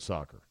better at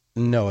soccer.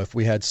 No, if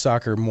we had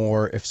soccer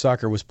more, if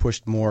soccer was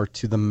pushed more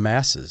to the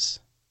masses,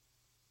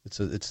 it's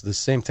the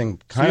same thing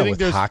kind of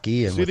with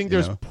hockey. And so you think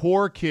there's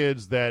poor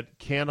kids that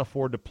can't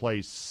afford to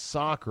play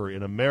soccer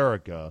in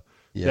America?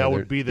 Yeah, that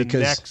would be the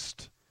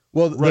next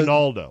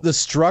Ronaldo. The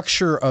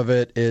structure of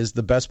it is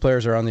the best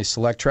players are on these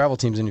select travel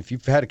teams, and if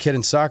you've had a kid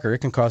in soccer, it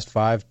can cost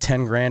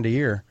 $5-10 grand a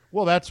year.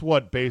 Well, that's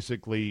what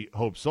basically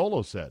Hope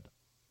Solo said.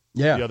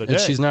 Yeah, the other day.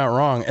 And she's not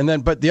wrong. And then,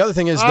 but the other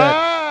thing is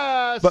that.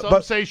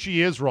 Some say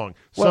she is wrong.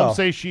 Some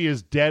say she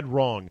is dead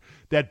wrong.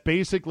 That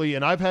basically,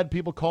 and I've had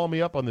people call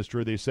me up on this,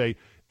 Drew. They say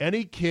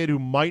any kid who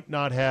might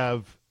not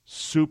have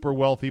super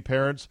wealthy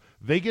parents,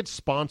 they get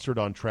sponsored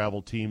on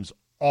travel teams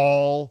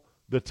all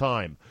the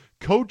time.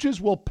 Coaches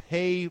will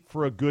pay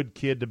for a good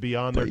kid to be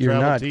on their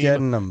travel team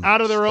getting them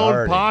out of their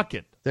own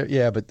pocket.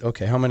 Yeah, but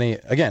okay, how many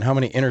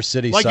inner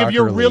city like soccer if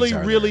you're leagues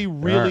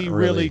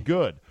really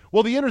good?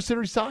 Well, the inner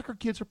city soccer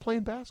kids are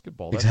playing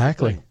basketball. That's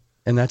exactly.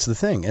 And that's the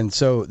thing. And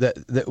so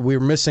that we're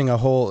missing a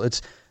whole.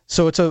 It's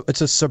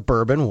a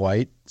suburban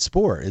white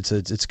sport.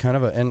 It's kind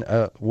of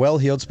a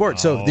well-heeled sport.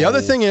 So the other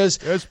thing is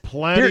there's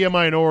plenty of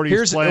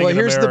minorities playing in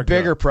Here's America, the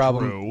bigger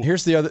problem. Drew.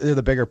 Here's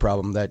the bigger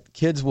problem that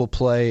kids will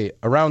play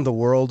around the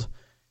world.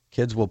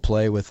 Kids will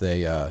play with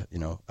a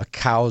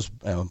cow's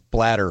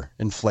bladder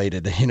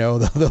inflated.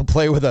 They'll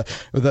play with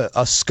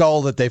a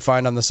skull that they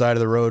find on the side of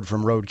the road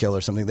from roadkill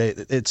or something.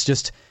 It's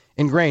just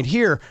ingrained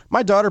here.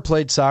 My daughter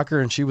played soccer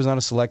and she was on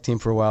a select team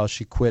for a while.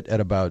 She quit at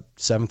about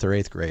 7th or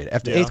 8th grade.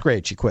 After 8th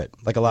grade, she quit,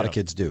 like a lot of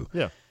kids do.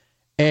 Yeah.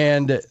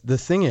 And the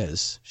thing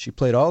is, she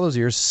played all those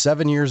years,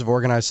 7 years of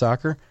organized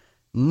soccer.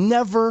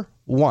 Never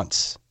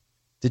once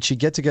did she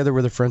get together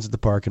with her friends at the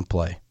park and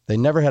play. They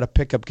never had a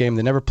pickup game.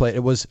 They never played.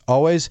 It was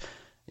always,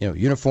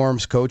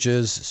 uniforms,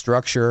 coaches,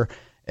 structure,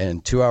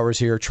 and 2 hours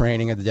here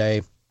training a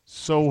day.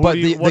 So what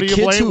do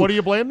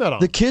you blame that on?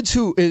 The kids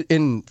who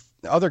in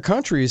other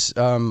countries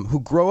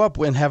who grow up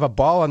and have a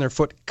ball on their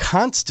foot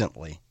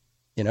constantly.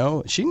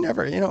 She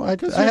never, I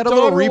had a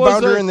little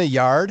rebounder in the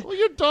yard. Well,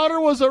 your daughter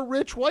was a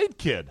rich white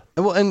kid.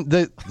 Well, and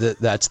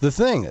that's the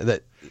thing.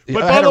 That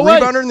but I had a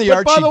rebounder in the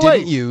yard she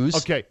didn't use.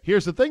 Okay,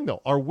 here's the thing,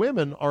 though. Our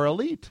women are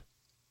elite,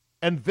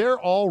 and they're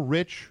all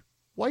rich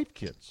white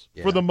kids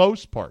for the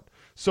most part.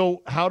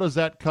 So how does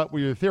that cut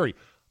with your theory?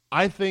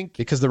 I think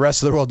because the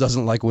rest of the world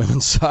doesn't like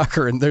women's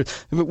soccer, and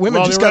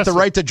women just got the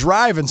right to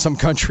drive in some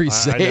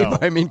countries.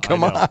 I mean,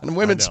 come on,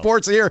 women's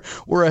sports here,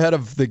 we're ahead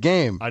of the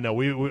game. I know,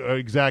 we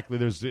exactly.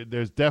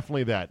 There's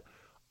definitely that.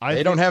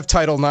 They don't have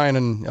Title IX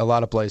in a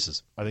lot of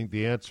places. I think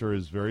the answer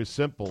is very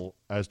simple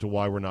as to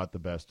why we're not the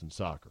best in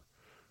soccer.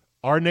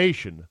 Our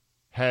nation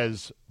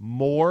has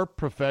more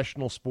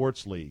professional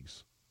sports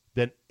leagues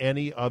than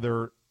any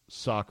other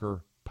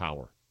soccer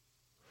power.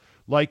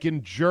 Like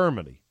in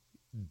Germany.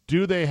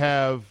 Do they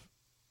have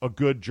a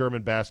good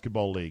German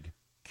basketball league?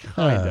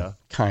 Kinda.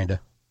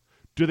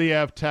 Do they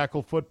have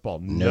tackle football?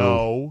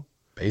 No.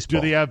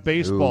 Baseball? Do they have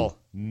baseball?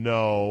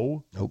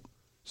 No. Nope.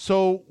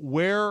 So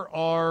where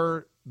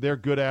are their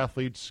good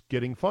athletes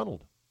getting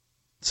funneled?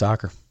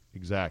 Soccer.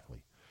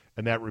 Exactly.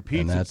 And that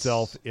repeats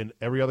itself in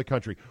every other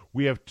country.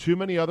 We have too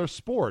many other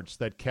sports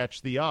that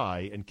catch the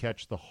eye and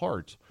catch the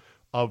heart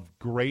of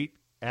great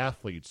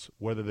athletes,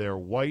 whether they're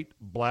white,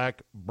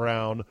 black,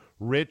 brown,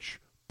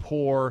 rich,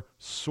 poor,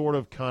 sort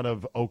of kind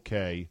of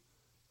okay.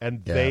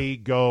 And they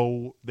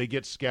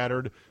get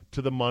scattered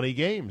to the money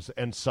games.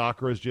 And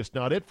soccer is just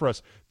not it for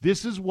us.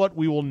 This is what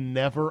we will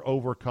never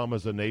overcome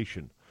as a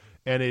nation.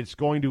 And it's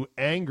going to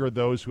anger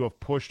those who have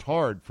pushed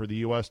hard for the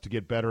U.S. to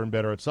get better and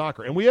better at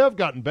soccer. And we have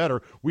gotten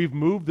better. We've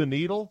moved the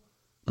needle,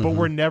 but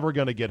we're never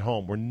going to get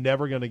home. We're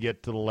never going to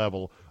get to the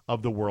level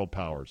of the world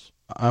powers.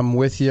 I'm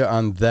with you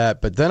on that.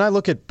 But then I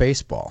look at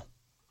baseball,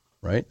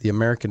 right? The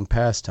American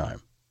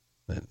pastime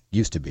that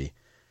used to be.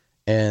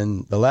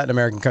 And the Latin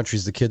American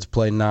countries, the kids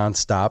play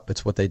nonstop.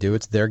 It's what they do.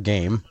 It's their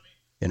game,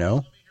 you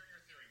know?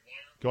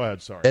 Go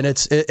ahead, sorry. And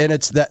it's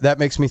that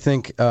makes me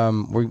think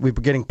we're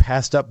getting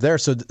passed up there.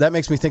 So that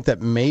makes me think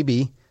that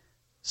maybe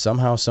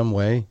somehow, some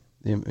way,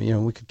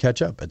 we could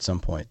catch up at some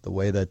point. The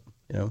way that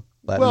Latin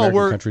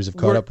American countries have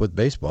caught up with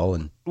baseball,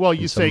 and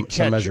you say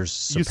some measures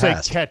surpassed. You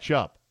say catch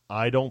up.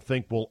 I don't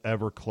think we'll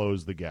ever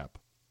close the gap.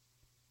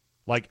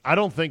 Like I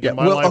don't think in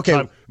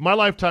my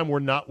lifetime we're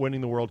not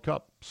winning the World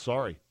Cup.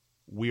 Sorry,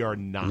 we are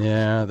not.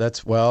 Yeah,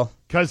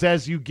 because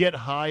as you get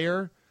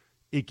higher,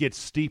 it gets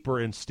steeper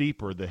and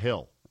steeper the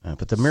hill.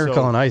 But the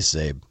Miracle on Ice,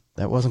 Zabe,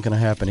 that wasn't going to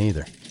happen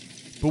either.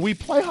 But we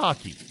play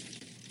hockey.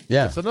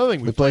 Yeah. That's another thing.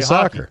 We play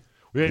soccer.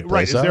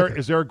 Right.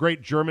 Is there a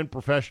great German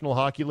professional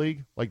hockey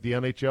league like the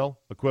NHL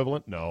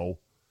equivalent? No.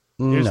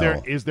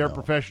 Is there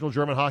professional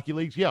German hockey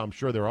leagues? Yeah, I'm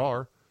sure there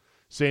are.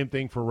 Same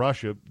thing for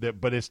Russia,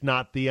 but it's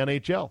not the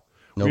NHL.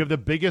 Nope. We have the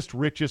biggest,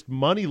 richest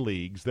money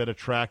leagues that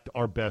attract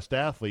our best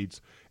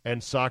athletes,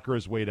 and soccer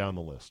is way down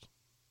the list.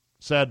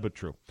 Sad but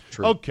true.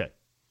 Okay.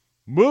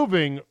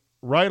 Moving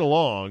right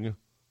along.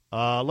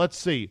 Let's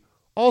see.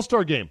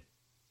 All-Star game.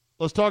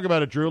 Let's talk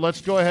about it, Drew.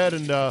 Let's go ahead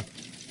and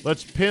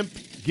let's pimp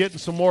getting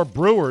some more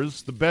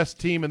Brewers, the best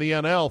team in the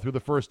NL through the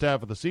first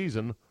half of the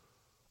season,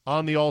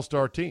 on the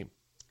All-Star team.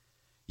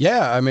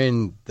 Yeah, I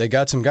mean, they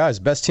got some guys.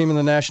 Best team in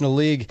the National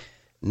League,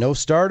 no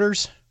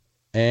starters,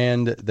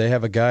 and they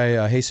have a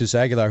guy, Jesus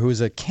Aguilar,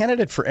 who's a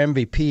candidate for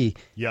MVP.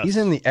 Yes. He's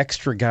in the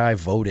extra guy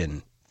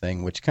vote-in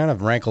thing, which kind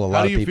of rankle a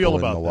lot of people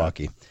in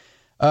Milwaukee.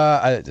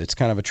 It's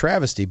kind of a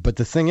travesty, but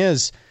the thing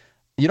is,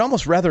 you'd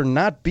almost rather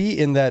not be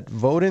in that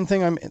vote-in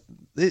thing.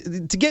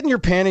 To get in your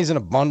panties in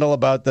a bundle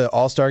about the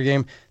All-Star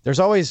game, there's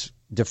always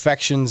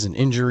defections and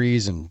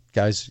injuries and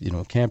guys,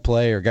 can't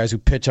play, or guys who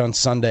pitch on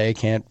Sunday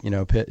can't,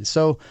 pitch.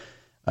 So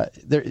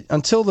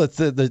until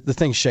the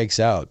thing shakes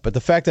out. But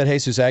the fact that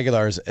Jesus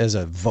Aguilar is as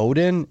a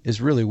vote-in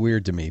is really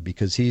weird to me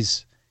because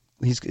he's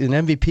an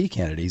MVP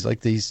candidate. He's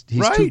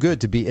right. Too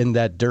good to be in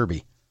that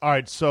derby. All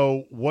right,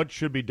 so what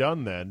should be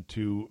done then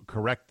to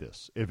correct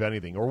this, if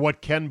anything, or what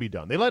can be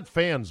done? They let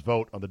fans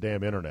vote on the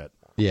damn internet.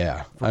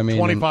 Yeah,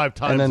 25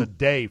 times a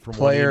day from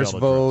players one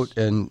vote,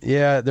 and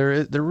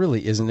there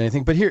really isn't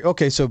anything. But here,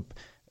 okay, so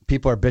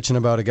people are bitching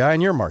about a guy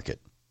in your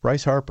market,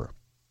 Bryce Harper.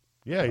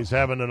 Yeah, he's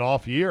having an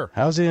off year.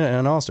 How's he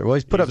an all-star? Well,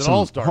 he's put up some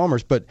all-star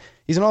homers, but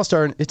he's an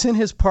all-star, and it's in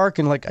his park,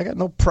 and I got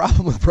no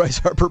problem with Bryce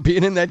Harper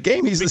being in that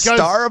game. He's the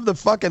star of the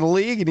fucking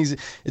league, and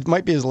it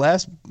might be his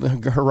last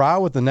hurrah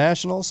with the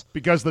Nationals.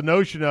 Because the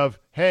notion of,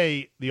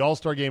 hey, the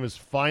All-Star game is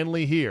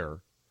finally here.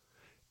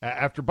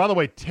 After, by the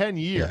way, 10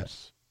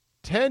 years. Yeah.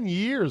 10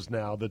 years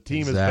now the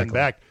team has been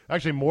back.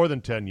 Actually, more than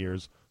 10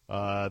 years.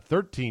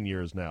 13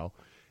 years now.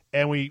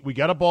 And we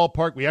got a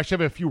ballpark. We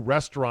actually have a few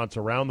restaurants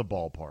around the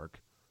ballpark.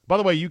 By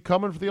the way, you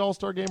coming for the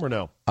All-Star game or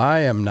no? I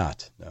am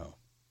not. No.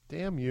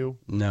 Damn you.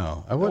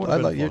 No. I would.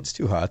 I'd like you. It's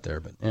too hot there,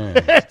 but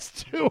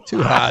it's too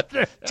hot.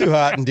 Too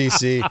hot in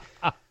D.C.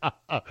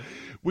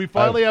 We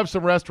finally have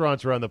some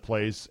restaurants around the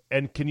place,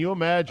 and can you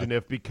imagine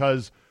if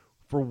because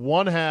for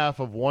one half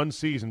of one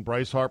season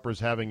Bryce Harper's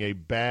having a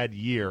bad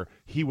year,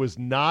 he was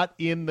not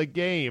in the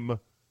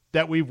game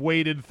that we've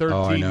waited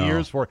 13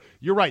 years for?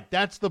 You're right.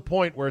 That's the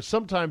point where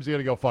sometimes you got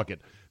to go, fuck it.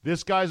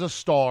 This guy's a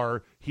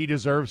star. He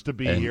deserves to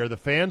be here. The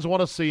fans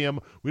want to see him.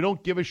 We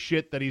don't give a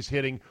shit that he's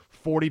hitting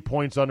 40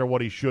 points under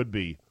what he should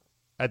be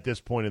at this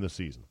point in the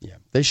season. Yeah,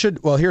 they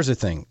should. Well, here's the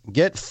thing: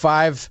 get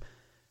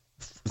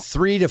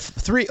three.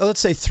 Let's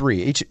say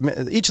three.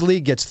 Each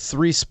league gets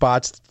 3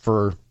 spots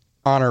for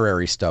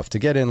honorary stuff to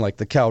get in, like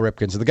the Cal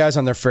Ripkens, or the guys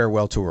on their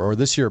farewell tour, or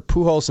this year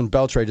Pujols and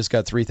Beltre just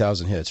got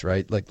 3,000 hits.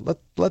 Right? Like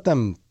let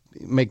them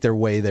make their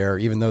way there,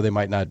 even though they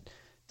might not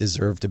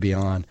deserve to be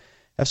on.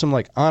 Have some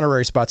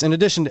honorary spots. In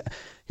addition,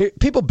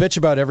 people bitch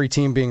about every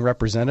team being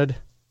represented.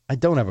 I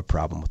don't have a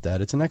problem with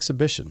that. It's an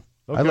exhibition.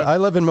 Okay. I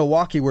live in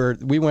Milwaukee, where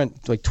we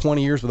went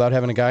 20 years without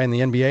having a guy in the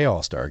NBA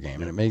All-Star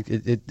game, and it's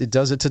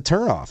a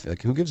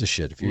turnoff. Who gives a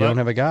shit if you don't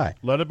have a guy?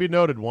 Let it be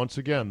noted once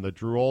again that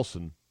Drew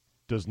Olson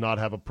does not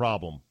have a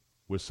problem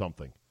with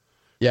something.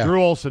 Yeah.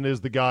 Drew Olson is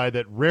the guy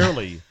that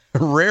rarely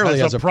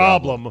has a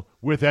problem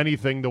with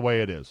anything the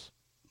way it is.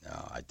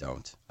 No, I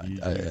don't.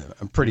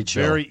 I'm pretty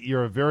chill.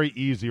 You're a very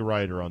easy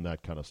writer on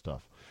that kind of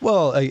stuff.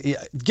 Well,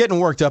 getting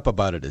worked up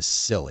about it is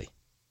silly.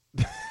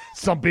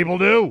 Some people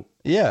do.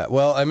 Yeah,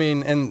 well, I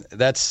mean, and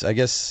that's, I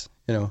guess,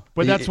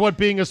 But that's what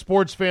being a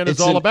sports fan is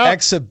it's all an about.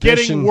 Exhibition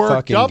getting worked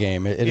fucking up.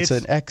 game. It's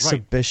an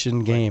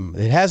exhibition game.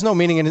 It has no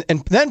meaning.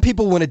 And then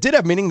people, when it did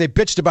have meaning, they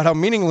bitched about how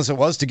meaningless it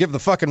was to give the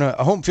fucking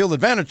home field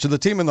advantage to the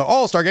team in the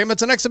All-Star game.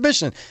 It's an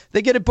exhibition.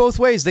 They get it both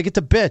ways. They get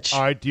to bitch.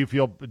 All right.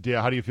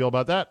 How do you feel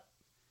about that?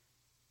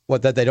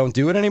 What, that they don't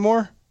do it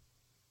anymore?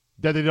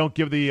 That they don't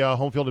give the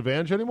home field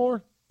advantage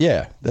anymore?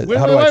 Yeah.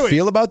 How do I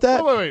feel about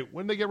that? Wait.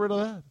 When did they get rid of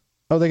that?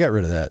 Oh, they got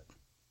rid of that.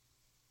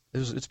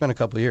 It's been a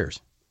couple of years.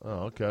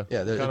 Oh, okay.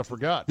 Yeah, kind of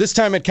forgot. This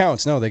time it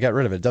counts. No, they got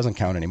rid of it. It doesn't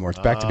count anymore. It's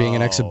back to being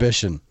an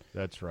exhibition.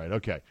 That's right.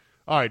 Okay.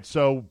 All right.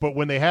 So, but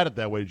when they had it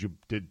that way,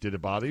 did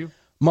it bother you?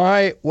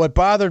 What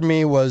bothered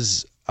me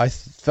was I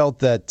felt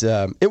that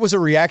it was a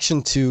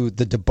reaction to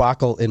the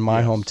debacle in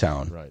my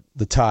hometown, right.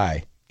 the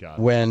tie,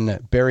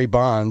 when Barry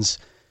Bonds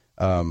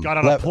got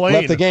on a plane,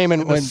 left the game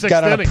and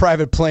got on inning. a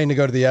private plane to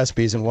go to the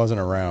ESPYs and wasn't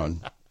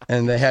around.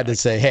 And they had to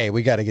say, hey,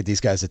 we got to get these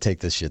guys to take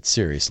this shit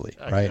seriously,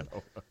 right?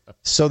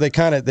 So they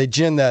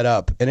ginned that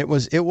up, and it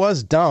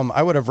was dumb.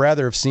 I would have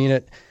rather have seen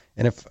it,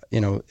 and if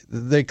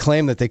they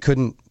claim that they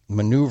couldn't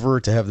maneuver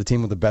to have the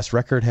team with the best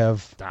record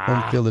have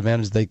home field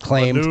advantage. They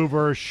claimed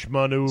maneuver.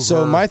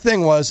 So my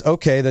thing was,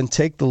 okay, then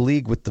take the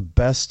league with the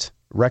best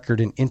record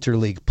in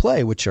interleague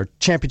play, which are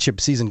championship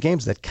season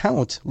games that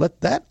count.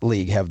 Let that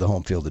league have the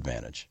home field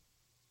advantage.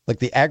 Like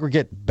the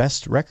aggregate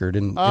best record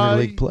in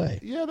interleague play.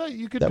 Yeah,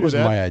 you could. That was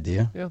my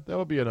idea. Yeah, that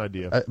would be an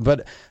idea.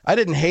 But I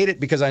didn't hate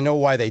it because I know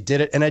why they did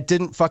it, and it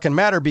didn't fucking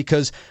matter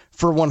because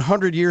for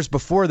 100 years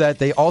before that,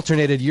 they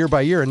alternated year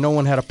by year, and no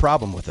one had a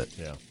problem with it.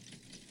 Yeah.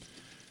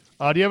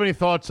 Do you have any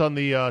thoughts on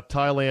the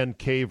Thailand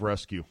cave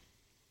rescue?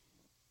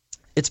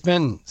 It's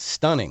been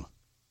stunning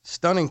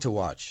to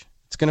watch.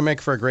 It's going to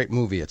make for a great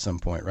movie at some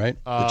point, right?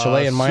 The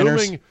Chilean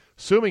miners.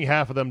 Assuming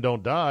half of them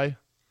don't die.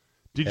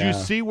 Did you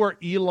see where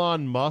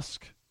Elon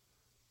Musk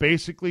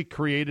basically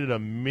created a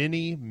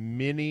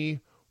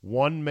mini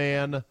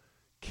one-man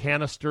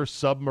canister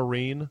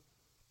submarine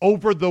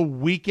over the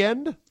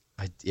weekend?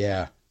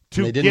 Yeah.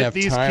 To they didn't get have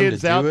these time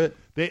kids to out. Do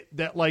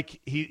it.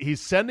 He's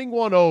sending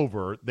one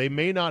over. They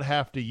may not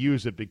have to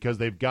use it because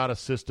they've got a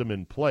system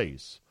in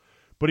place.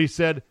 But he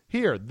said,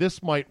 here,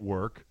 this might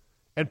work.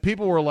 And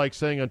people were like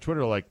saying on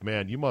Twitter, like,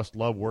 man, you must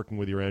love working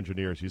with your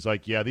engineers. He's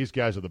like, yeah, these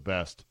guys are the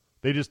best.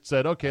 They just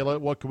said, okay,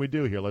 what can we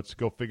do here? Let's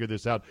go figure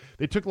this out.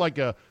 They took like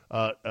a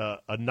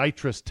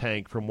nitrous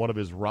tank from one of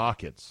his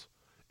rockets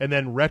and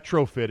then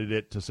retrofitted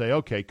it to say,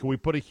 okay, can we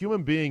put a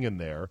human being in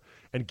there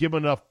and give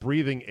him enough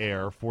breathing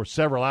air for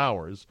several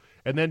hours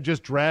and then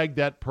just drag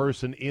that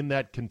person in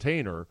that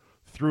container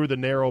through the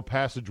narrow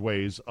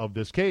passageways of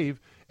this cave?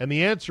 And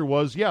the answer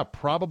was, yeah,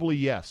 probably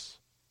yes.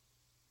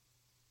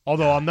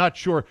 Although I'm not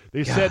sure.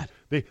 They said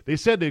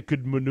they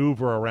could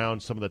maneuver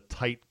around some of the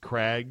tight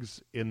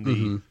crags in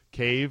the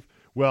cave.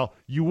 Well,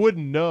 you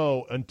wouldn't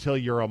know until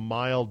you're a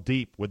mile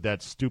deep with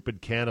that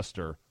stupid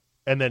canister.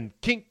 And then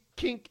kink.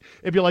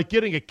 It'd be like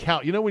getting a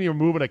couch. You know when you're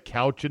moving a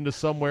couch into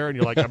somewhere and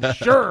you're like, I'm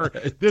sure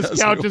this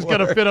couch is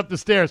going to fit up the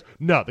stairs.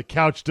 No, the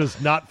couch does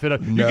not fit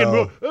up. No. You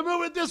can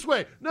move it this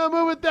way. No,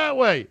 move it that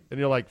way. And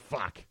you're like,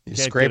 fuck. You're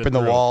scraping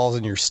the walls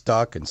and you're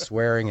stuck and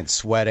swearing and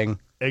sweating.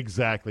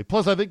 Exactly.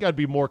 Plus, I think I'd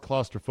be more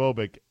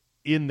claustrophobic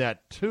in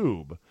that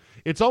tube.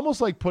 It's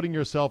almost like putting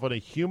yourself in a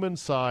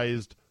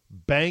human-sized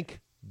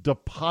bank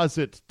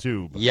deposit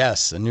tube.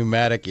 Yes, a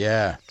pneumatic,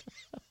 yeah.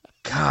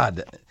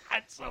 God.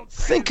 That's so crazy.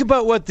 Think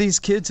about what these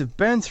kids have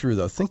been through,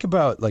 though. Think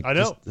about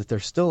that they're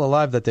still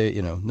alive, that they,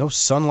 no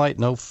sunlight,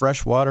 no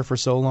fresh water for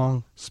so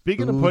long.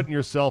 Speaking of putting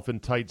yourself in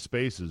tight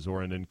spaces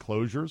or in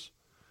enclosures,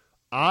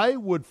 I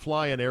would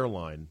fly an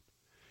airline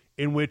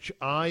in which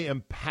I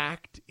am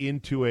packed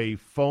into a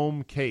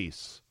foam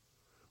case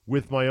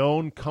with my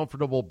own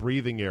comfortable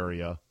breathing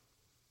area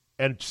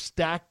and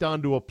stacked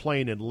onto a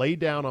plane and lay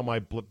down on my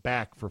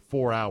back for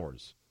 4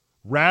 hours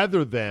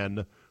rather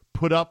than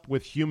put up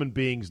with human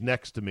beings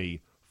next to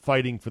me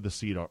fighting for the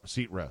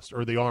seat rest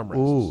or the armrest.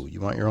 Ooh, you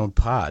want your own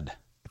pod.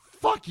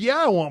 Fuck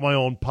yeah, I want my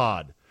own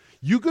pod.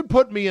 You could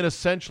put me in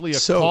essentially a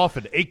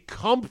coffin, a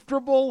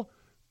comfortable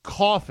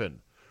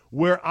coffin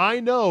where I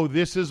know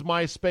this is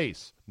my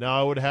space. Now,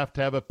 I would have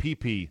to have a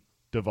pee-pee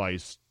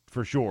device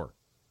for sure,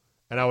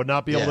 and I would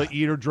not be able to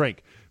eat or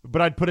drink.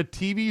 But I'd put a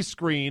TV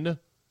screen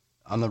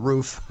on the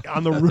roof,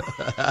 on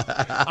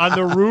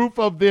the roof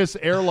of this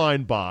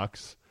airline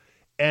box,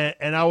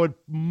 and I would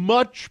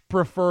much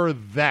prefer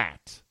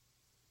that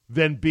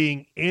than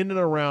being in and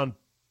around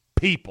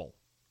people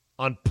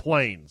on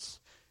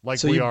planes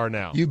like we are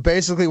now. You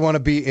basically want to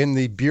be in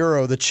the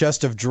bureau, the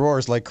chest of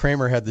drawers, like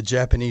Kramer had the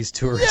Japanese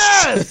tourists.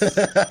 Yes!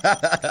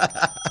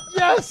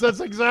 Yes, that's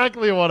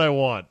exactly what I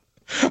want.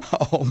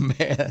 Oh,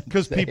 man.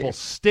 Because people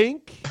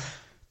stink,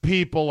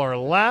 people are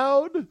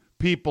loud,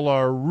 people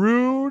are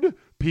rude,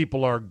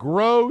 people are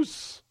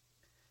gross.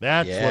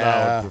 That's what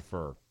I would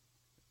prefer.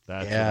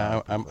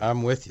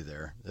 I'm with you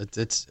there.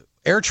 It's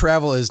air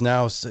travel is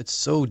now, it's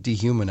so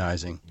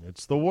dehumanizing.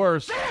 It's the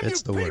worst. Damn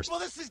it's the worst.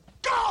 This is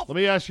golf. Let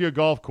me ask you a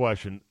golf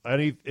question.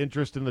 Any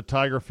interest in the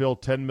Tiger Phil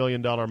 $10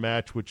 million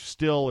match, which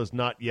still is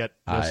not yet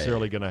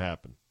necessarily going to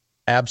happen?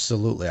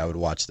 Absolutely, I would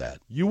watch that.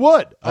 You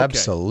would? Okay.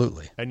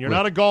 Absolutely. And you're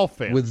not a golf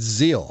fan? With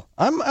zeal.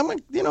 I'm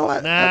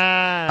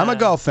a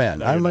golf fan.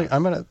 No,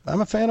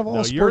 I'm a fan of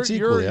all sports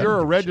equally. You're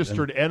a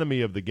registered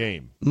enemy of the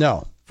game.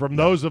 No. From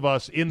those of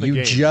us in the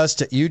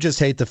game. You just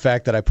hate the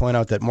fact that I point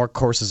out that more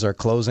courses are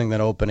closing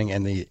than opening,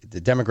 and the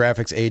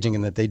demographics aging,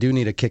 and that they do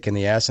need a kick in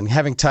the ass. And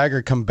having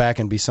Tiger come back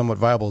and be somewhat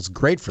viable is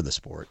great for the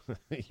sport.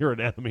 You're an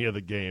enemy of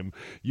the game.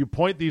 You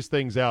point these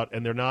things out,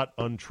 and they're not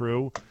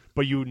untrue,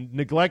 but you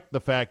neglect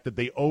the fact that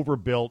they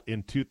overbuilt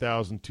in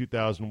 2000,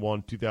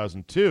 2001,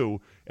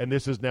 2002, and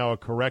this is now a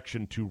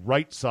correction to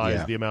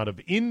right-size the amount of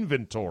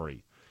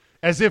inventory.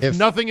 As if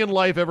nothing in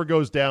life ever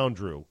goes down,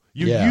 Drew.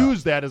 You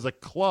use that as a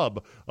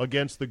club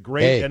against the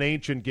great and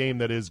ancient game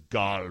that is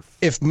golf.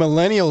 If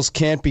millennials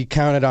can't be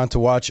counted on to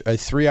watch a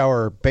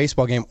 3-hour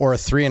baseball game or a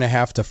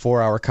 3.5 to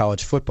 4 hour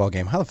college football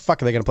game, how the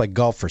fuck are they going to play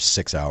golf for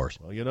 6 hours?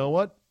 Well, you know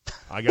what?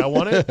 I got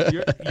one in.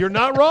 You're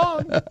not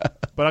wrong.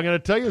 But I'm going to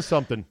tell you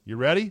something. You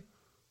ready?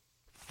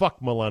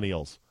 Fuck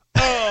millennials.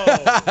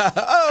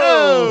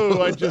 Oh,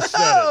 I just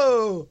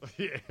said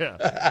it.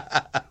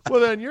 Yeah.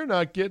 Well, then you're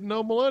not getting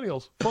no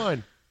millennials.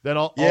 Fine. Then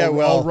I'll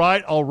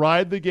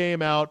ride the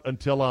game out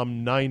until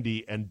I'm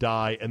 90 and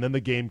die, and then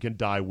the game can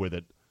die with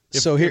it.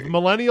 If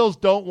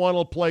millennials don't want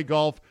to play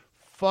golf,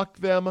 fuck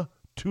them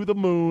to the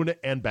moon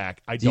and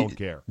back. I don't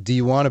care. Do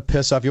you want to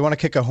piss off? You want to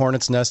kick a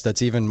hornet's nest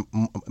that's even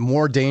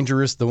more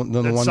dangerous than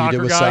the one you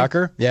did with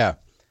soccer? Yeah.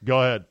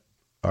 Go ahead.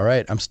 All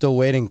right. I'm still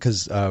waiting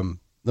because the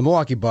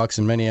Milwaukee Bucks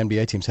and many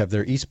NBA teams have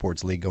their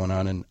esports league going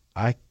on, and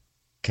I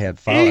can't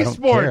follow. I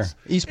don't care.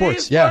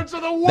 Esports, yeah. Are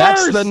the worst.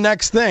 That's the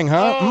next thing,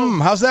 huh?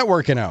 How's that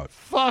working out?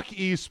 Fuck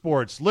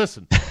esports.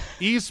 Listen,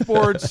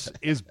 esports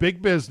is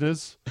big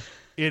business.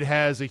 It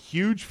has a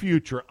huge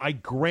future. I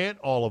grant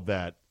all of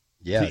that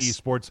to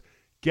esports.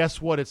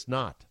 Guess what? It's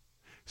not.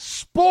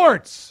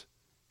 Sports.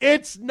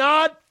 It's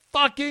not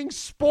fucking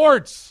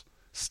sports.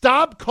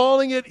 Stop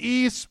calling it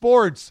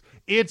esports.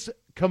 It's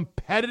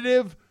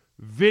competitive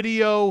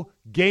video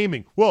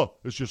gaming. Well,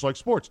 it's just like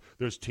sports.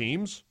 There's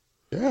teams.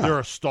 Yeah. There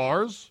are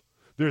stars,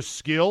 there's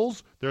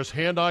skills, there's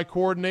hand-eye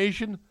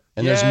coordination.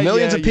 And there's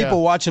millions of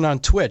people watching on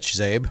Twitch,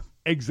 Zabe.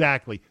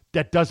 Exactly.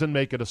 That doesn't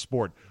make it a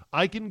sport.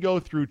 I can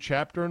go through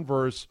chapter and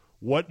verse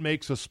what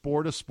makes a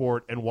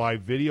sport and why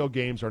video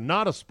games are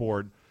not a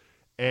sport,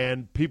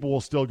 and people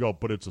will still go,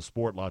 but it's a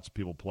sport, lots of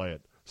people play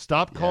it.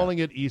 Stop calling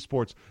it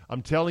esports.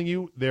 I'm telling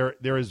you,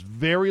 there is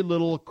very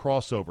little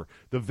crossover.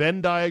 The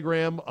Venn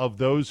diagram of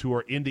those who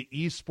are into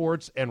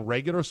esports and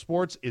regular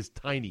sports is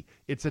tiny.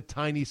 It's a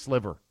tiny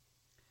sliver.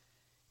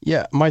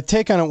 Yeah, my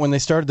take on it when they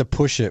started to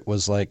push it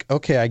was like,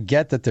 okay, I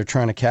get that they're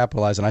trying to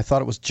capitalize, and I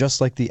thought it was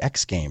just like the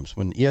X Games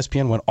when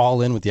ESPN went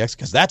all in with the X,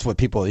 because that's what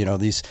people,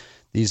 these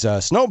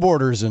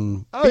snowboarders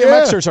and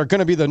BMXers are going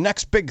to be the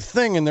next big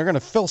thing, and they're going to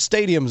fill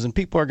stadiums, and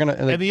people are going to.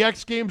 And the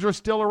X Games are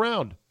still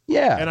around.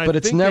 Yeah, and but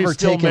it's never taken. They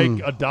still taken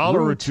make $1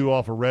 or $2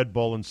 off a Red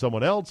Bull and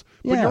someone else.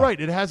 But you're right;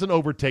 it hasn't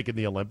overtaken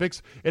the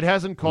Olympics. It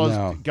hasn't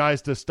caused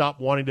guys to stop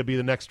wanting to be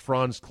the next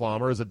Franz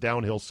Klammer as a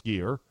downhill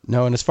skier.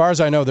 No, and as far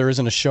as I know, there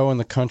isn't a show in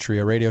the country,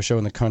 a radio show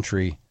in the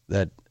country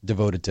that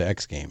devoted to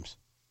X Games.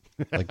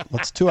 Like,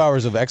 what's 2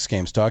 hours of X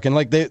Games talk? And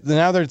like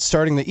now they're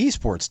starting the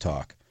esports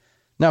talk.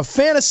 Now,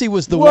 fantasy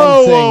was the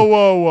one thing.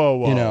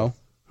 Whoa!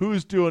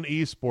 Who's doing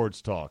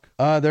esports talk?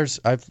 There's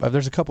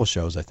a couple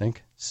shows, I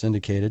think,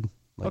 syndicated.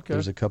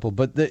 There's a couple,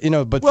 but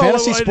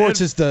fantasy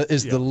sports is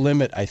the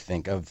limit, I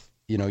think, of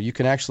you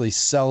can actually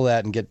sell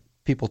that and get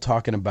people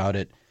talking about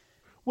it.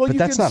 Well, but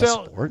that's not a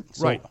sport,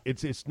 right?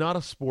 It's not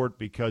a sport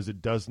because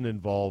it doesn't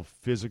involve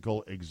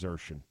physical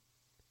exertion,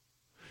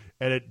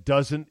 and it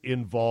doesn't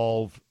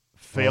involve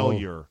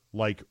failure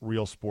like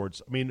real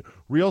sports. I mean,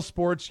 real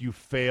sports, you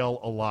fail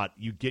a lot.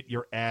 You get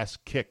your ass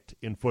kicked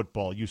in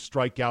football. You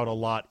strike out a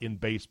lot in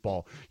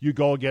baseball. You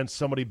go against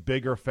somebody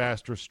bigger,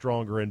 faster,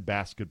 stronger in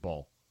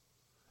basketball.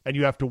 And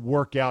you have to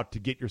work out to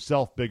get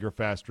yourself bigger,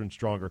 faster, and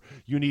stronger.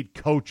 You need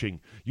coaching.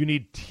 You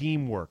need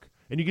teamwork.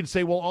 And you can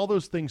say, well, all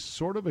those things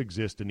sort of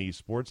exist in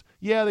esports.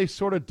 Yeah, they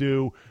sort of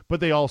do, but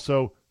they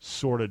also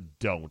sort of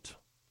don't.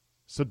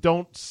 So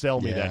don't sell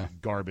me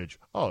that garbage.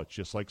 Oh, it's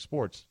just like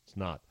sports. It's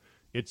not.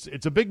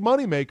 It's a big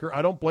moneymaker.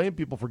 I don't blame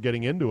people for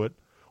getting into it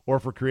or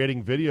for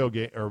creating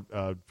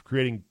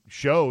creating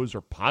shows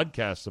or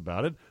podcasts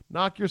about it.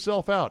 Knock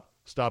yourself out.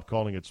 Stop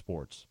calling it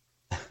sports.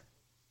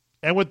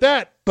 And with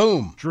that,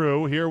 boom,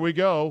 Drew, here we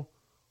go.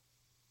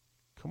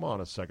 Come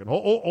on a second.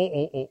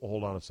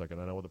 Hold on a second.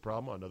 I know what the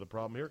problem. Another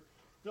problem here.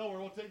 No,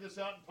 we'll take this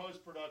out in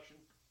post-production.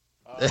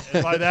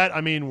 And by that,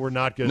 I mean we're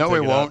not going to. No, we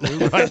won't.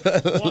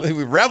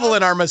 We revel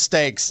in our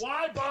mistakes.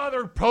 Why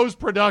bother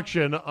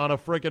post-production on a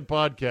frickin'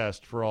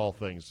 podcast for all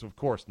things? Of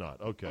course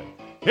not. Okay,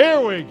 here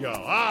we go.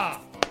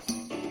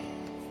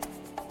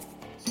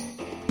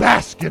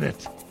 Bask in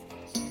it.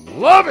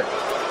 Love it.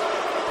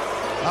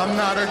 I'm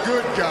not a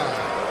good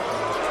guy.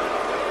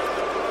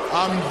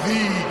 I'm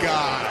the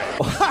guy.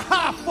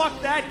 Fuck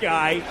that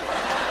guy.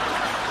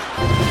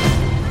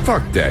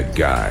 Fuck that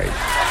guy.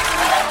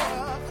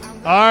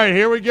 All right,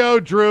 here we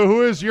go, Drew.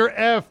 Who is your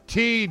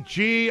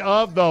FTG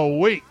of the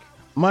week?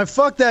 My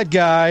fuck that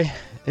guy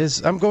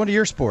is I'm going to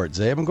your sport,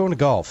 Zabe. I'm going to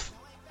golf.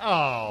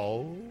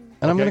 Oh.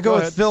 And I'm going to go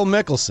with Phil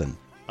Mickelson.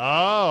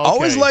 Oh, okay.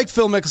 Always liked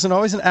Phil Mickelson.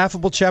 Always an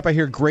affable chap. I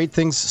hear great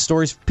things,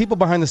 stories. People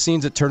behind the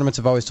scenes at tournaments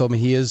have always told me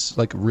he is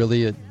like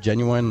really a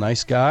genuine,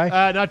 nice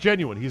guy. Not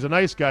genuine. He's a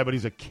nice guy, but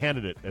he's a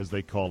candidate, as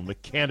they call him. The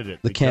candidate.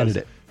 The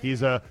candidate.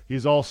 He's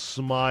all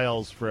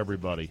smiles for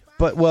everybody.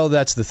 But, well,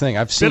 that's the thing.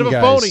 I've seen Bit of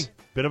guys. a phony.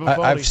 Bit of a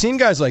phony. I've seen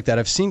guys like that.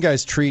 I've seen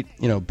guys treat,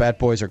 bat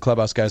boys or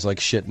clubhouse guys like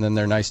shit, and then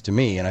they're nice to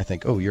me, and I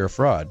think, oh, you're a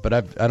fraud. But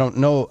I don't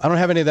know. I don't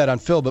have any of that on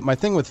Phil. But my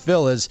thing with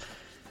Phil is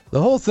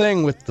the whole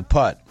thing with the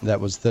putt that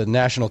was the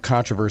national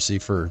controversy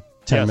for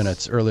 10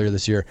 minutes earlier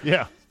this year.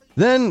 Yeah.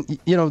 Then,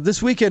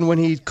 this weekend when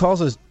he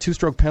calls a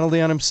two-stroke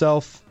penalty on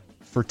himself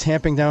for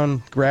tamping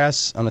down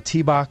grass on a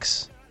tee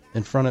box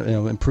in front of,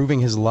 improving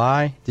his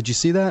lie. Did you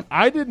see that?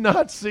 I did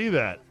not see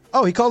that.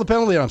 Oh, he called a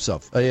penalty on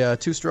himself, a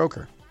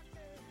two-stroker.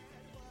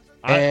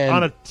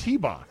 On a tee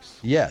box?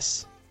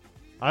 Yes.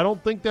 I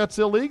don't think that's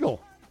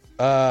illegal.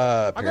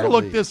 I got to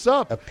look this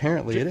up.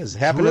 Apparently it is. It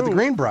happened at the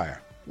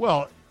Greenbrier.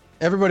 Well,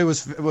 everybody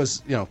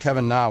was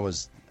Kevin Na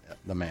was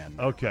the man.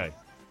 Okay.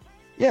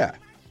 Yeah.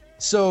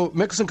 So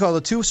Mickelson called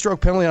a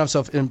two-stroke penalty on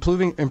himself,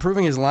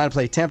 improving his line of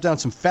play, tamped down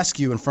some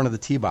fescue in front of the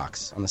tee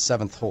box on the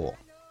 7th hole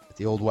at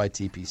the old white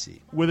TPC.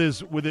 With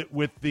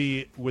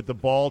the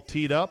ball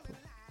teed up?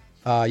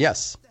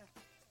 Yes.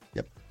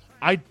 Yep.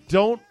 I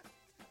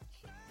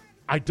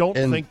don't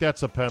think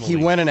that's a penalty. He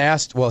went and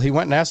asked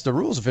the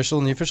rules official,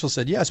 and the official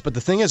said yes. But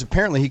the thing is,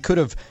 apparently he could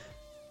have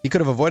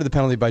avoided the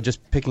penalty by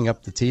just picking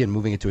up the tee and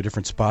moving it to a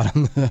different spot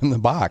in the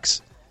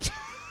box.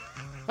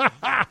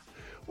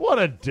 What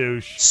a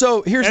douche.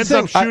 So here's the thing.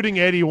 Ends up shooting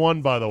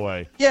 81, by the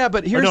way. Yeah,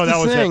 but here's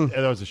the thing.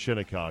 That was a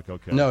Shinnecock.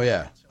 Okay. No,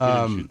 yeah. He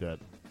didn't shoot that.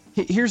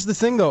 Here's the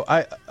thing, though.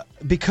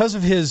 Because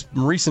of his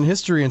recent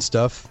history and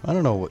stuff, I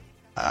don't know what.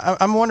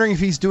 I'm wondering if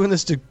he's doing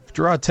this to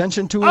draw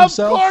attention to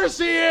himself. Of course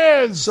he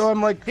is. So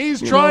I'm like,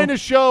 he's trying to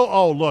show.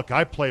 Oh, look,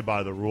 I play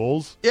by the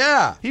rules.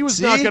 Yeah, he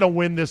was not going to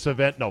win this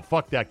event. No,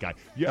 fuck that guy.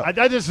 Yeah,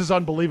 this is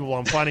unbelievable.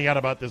 I'm finding out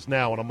about this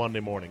now on a Monday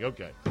morning.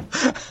 Okay.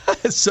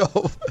 so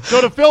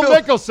to Phil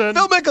Mickelson.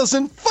 Phil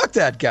Mickelson, fuck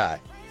that guy.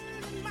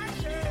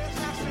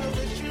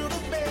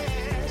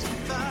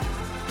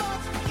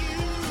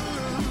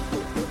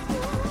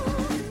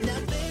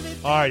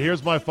 All right,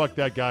 here's my fuck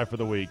that guy for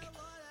the week.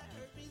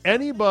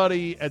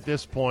 Anybody at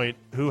this point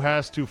who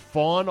has to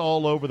fawn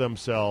all over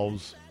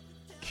themselves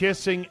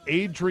kissing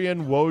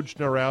Adrian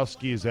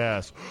Wojnarowski's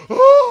ass.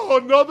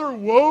 Oh, another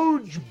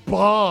Woj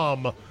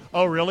bomb.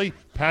 Oh, really?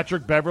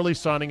 Patrick Beverley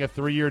signing a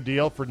 3-year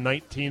deal for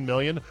 $19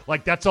 million?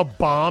 Like, that's a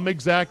bomb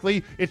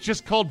exactly? It's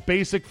just called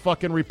basic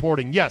fucking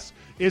reporting. Yes,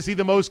 is he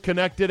the most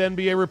connected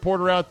NBA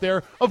reporter out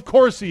there? Of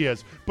course he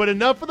is. But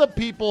enough of the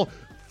people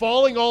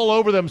falling all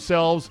over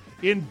themselves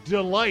in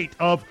delight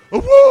of,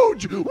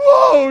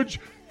 Woj!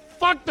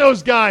 Fuck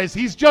those guys.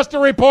 He's just a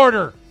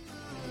reporter.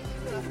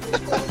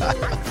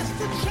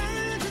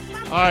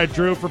 All right,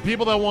 Drew, for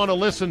people that want to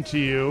listen to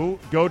you,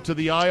 go to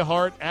the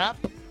iHeart app.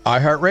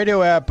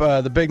 iHeartRadio app,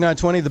 the Big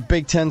 920, the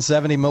Big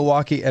 1070,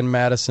 Milwaukee and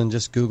Madison.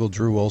 Just Google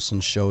Drew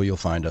Olson Show. You'll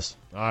find us.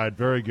 All right,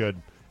 very good.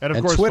 And,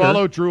 of course, Twitter,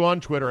 follow Drew on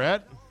Twitter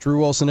at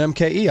Drew Olson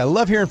MKE. I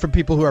love hearing from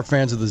people who are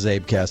fans of the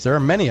CzabeCast. There are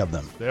many of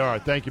them. They are.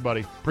 Thank you,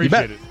 buddy.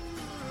 Appreciate it.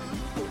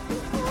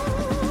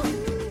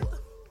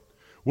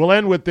 We'll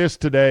end with this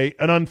today.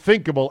 An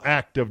unthinkable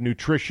act of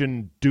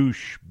nutrition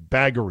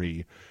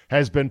douchebaggery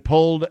has been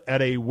pulled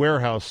at a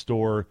warehouse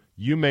store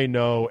you may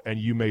know and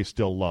you may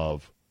still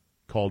love,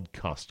 called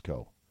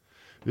Costco.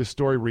 This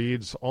story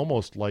reads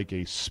almost like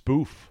a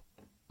spoof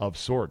of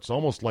sorts,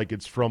 almost like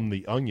it's from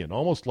The Onion,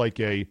 almost like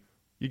you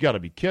got to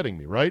be kidding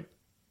me, right?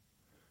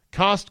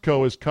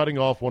 Costco is cutting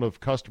off one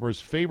of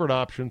customers' favorite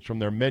options from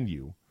their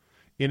menu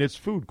in its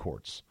food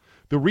courts.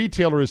 The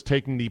retailer is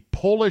taking the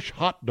Polish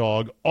hot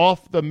dog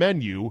off the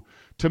menu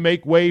to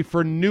make way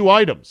for new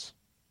items,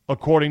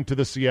 according to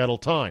the Seattle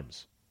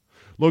Times.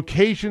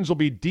 Locations will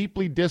be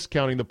deeply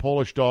discounting the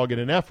Polish dog in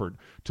an effort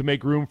to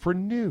make room for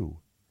new,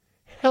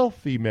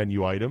 healthy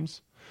menu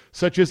items,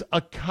 such as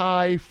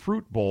acai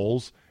fruit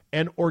bowls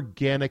and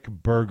organic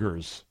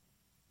burgers.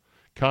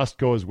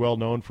 Costco is well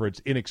known for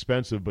its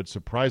inexpensive but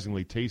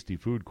surprisingly tasty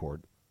food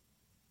court.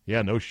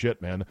 Yeah, no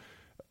shit, man.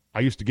 I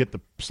used to get the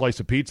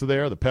slice of pizza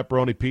there, the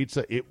pepperoni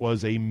pizza. It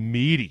was a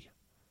meaty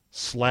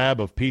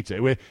slab of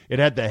pizza. It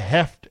had the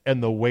heft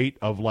and the weight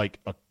of like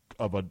a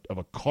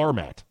car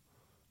mat,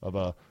 of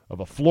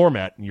a floor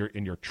mat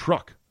in your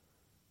truck.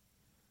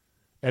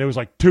 And it was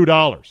like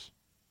 $2.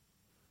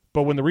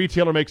 But when the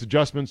retailer makes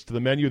adjustments to the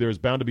menu, there is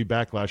bound to be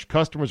backlash.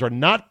 Customers are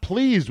not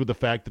pleased with the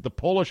fact that the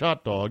Polish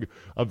hot dog,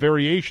 a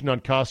variation on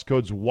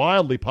Costco's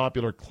wildly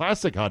popular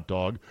classic hot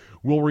dog,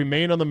 will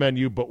remain on the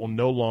menu but will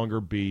no longer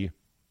be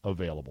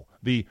available.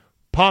 The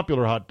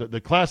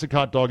classic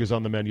hot dog is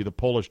on the menu. The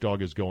Polish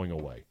dog is going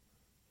away.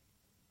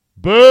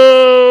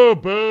 Boo!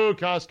 Boo,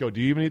 Costco.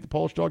 Do you even eat the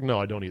Polish dog? No,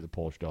 I don't eat the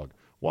Polish dog.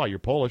 Why? You're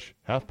Polish,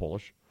 half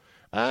Polish.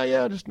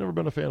 Yeah, I've just never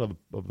been a fan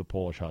of the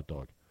Polish hot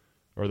dog.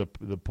 Or the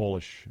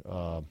Polish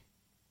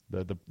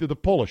the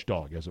Polish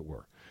dog, as it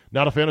were.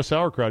 Not a fan of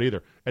sauerkraut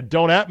either. And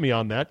don't at me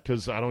on that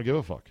because I don't give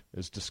a fuck.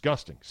 It's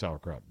disgusting,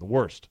 sauerkraut. The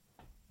worst.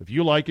 If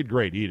you like it,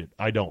 great, eat it.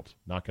 I don't.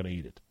 Not going to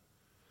eat it.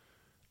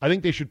 I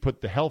think they should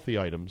put the healthy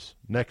items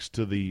next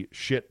to the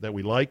shit that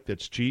we like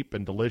that's cheap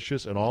and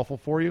delicious and awful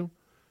for you,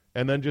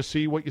 and then just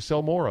see what you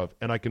sell more of.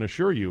 And I can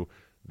assure you,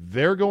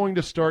 they're going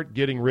to start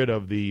getting rid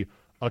of the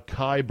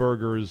acai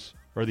burgers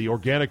or the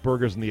organic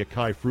burgers and the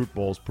acai fruit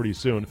bowls pretty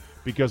soon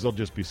because they'll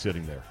just be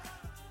sitting there.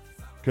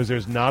 Because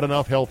there's not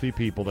enough healthy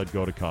people that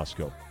go to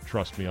Costco.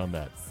 Trust me on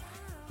that.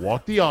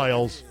 Walk the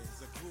aisles.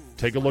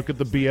 Take a look at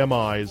the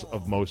BMIs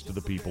of most of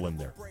the people in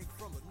there.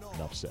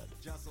 Enough said.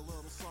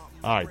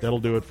 All right, that'll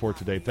do it for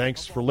today.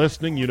 Thanks for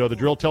listening. You know the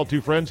drill. Tell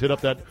 2 friends. Hit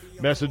up that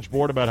message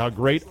board about how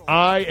great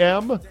I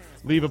am.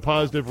 Leave a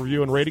positive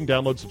review and rating.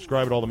 Download,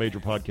 subscribe at all the major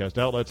podcast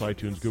outlets,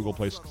 iTunes, Google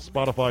Play,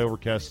 Spotify,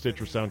 Overcast,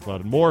 Stitcher,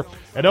 SoundCloud, and more.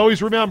 And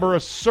always remember, a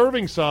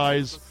serving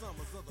size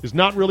is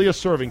not really a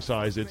serving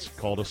size. It's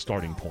called a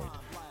starting point.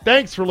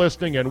 Thanks for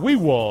listening, and we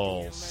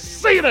will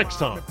see you next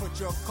time. Put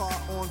your car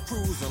on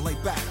cruise and lay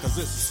back, 'cause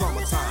it's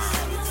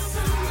summertime.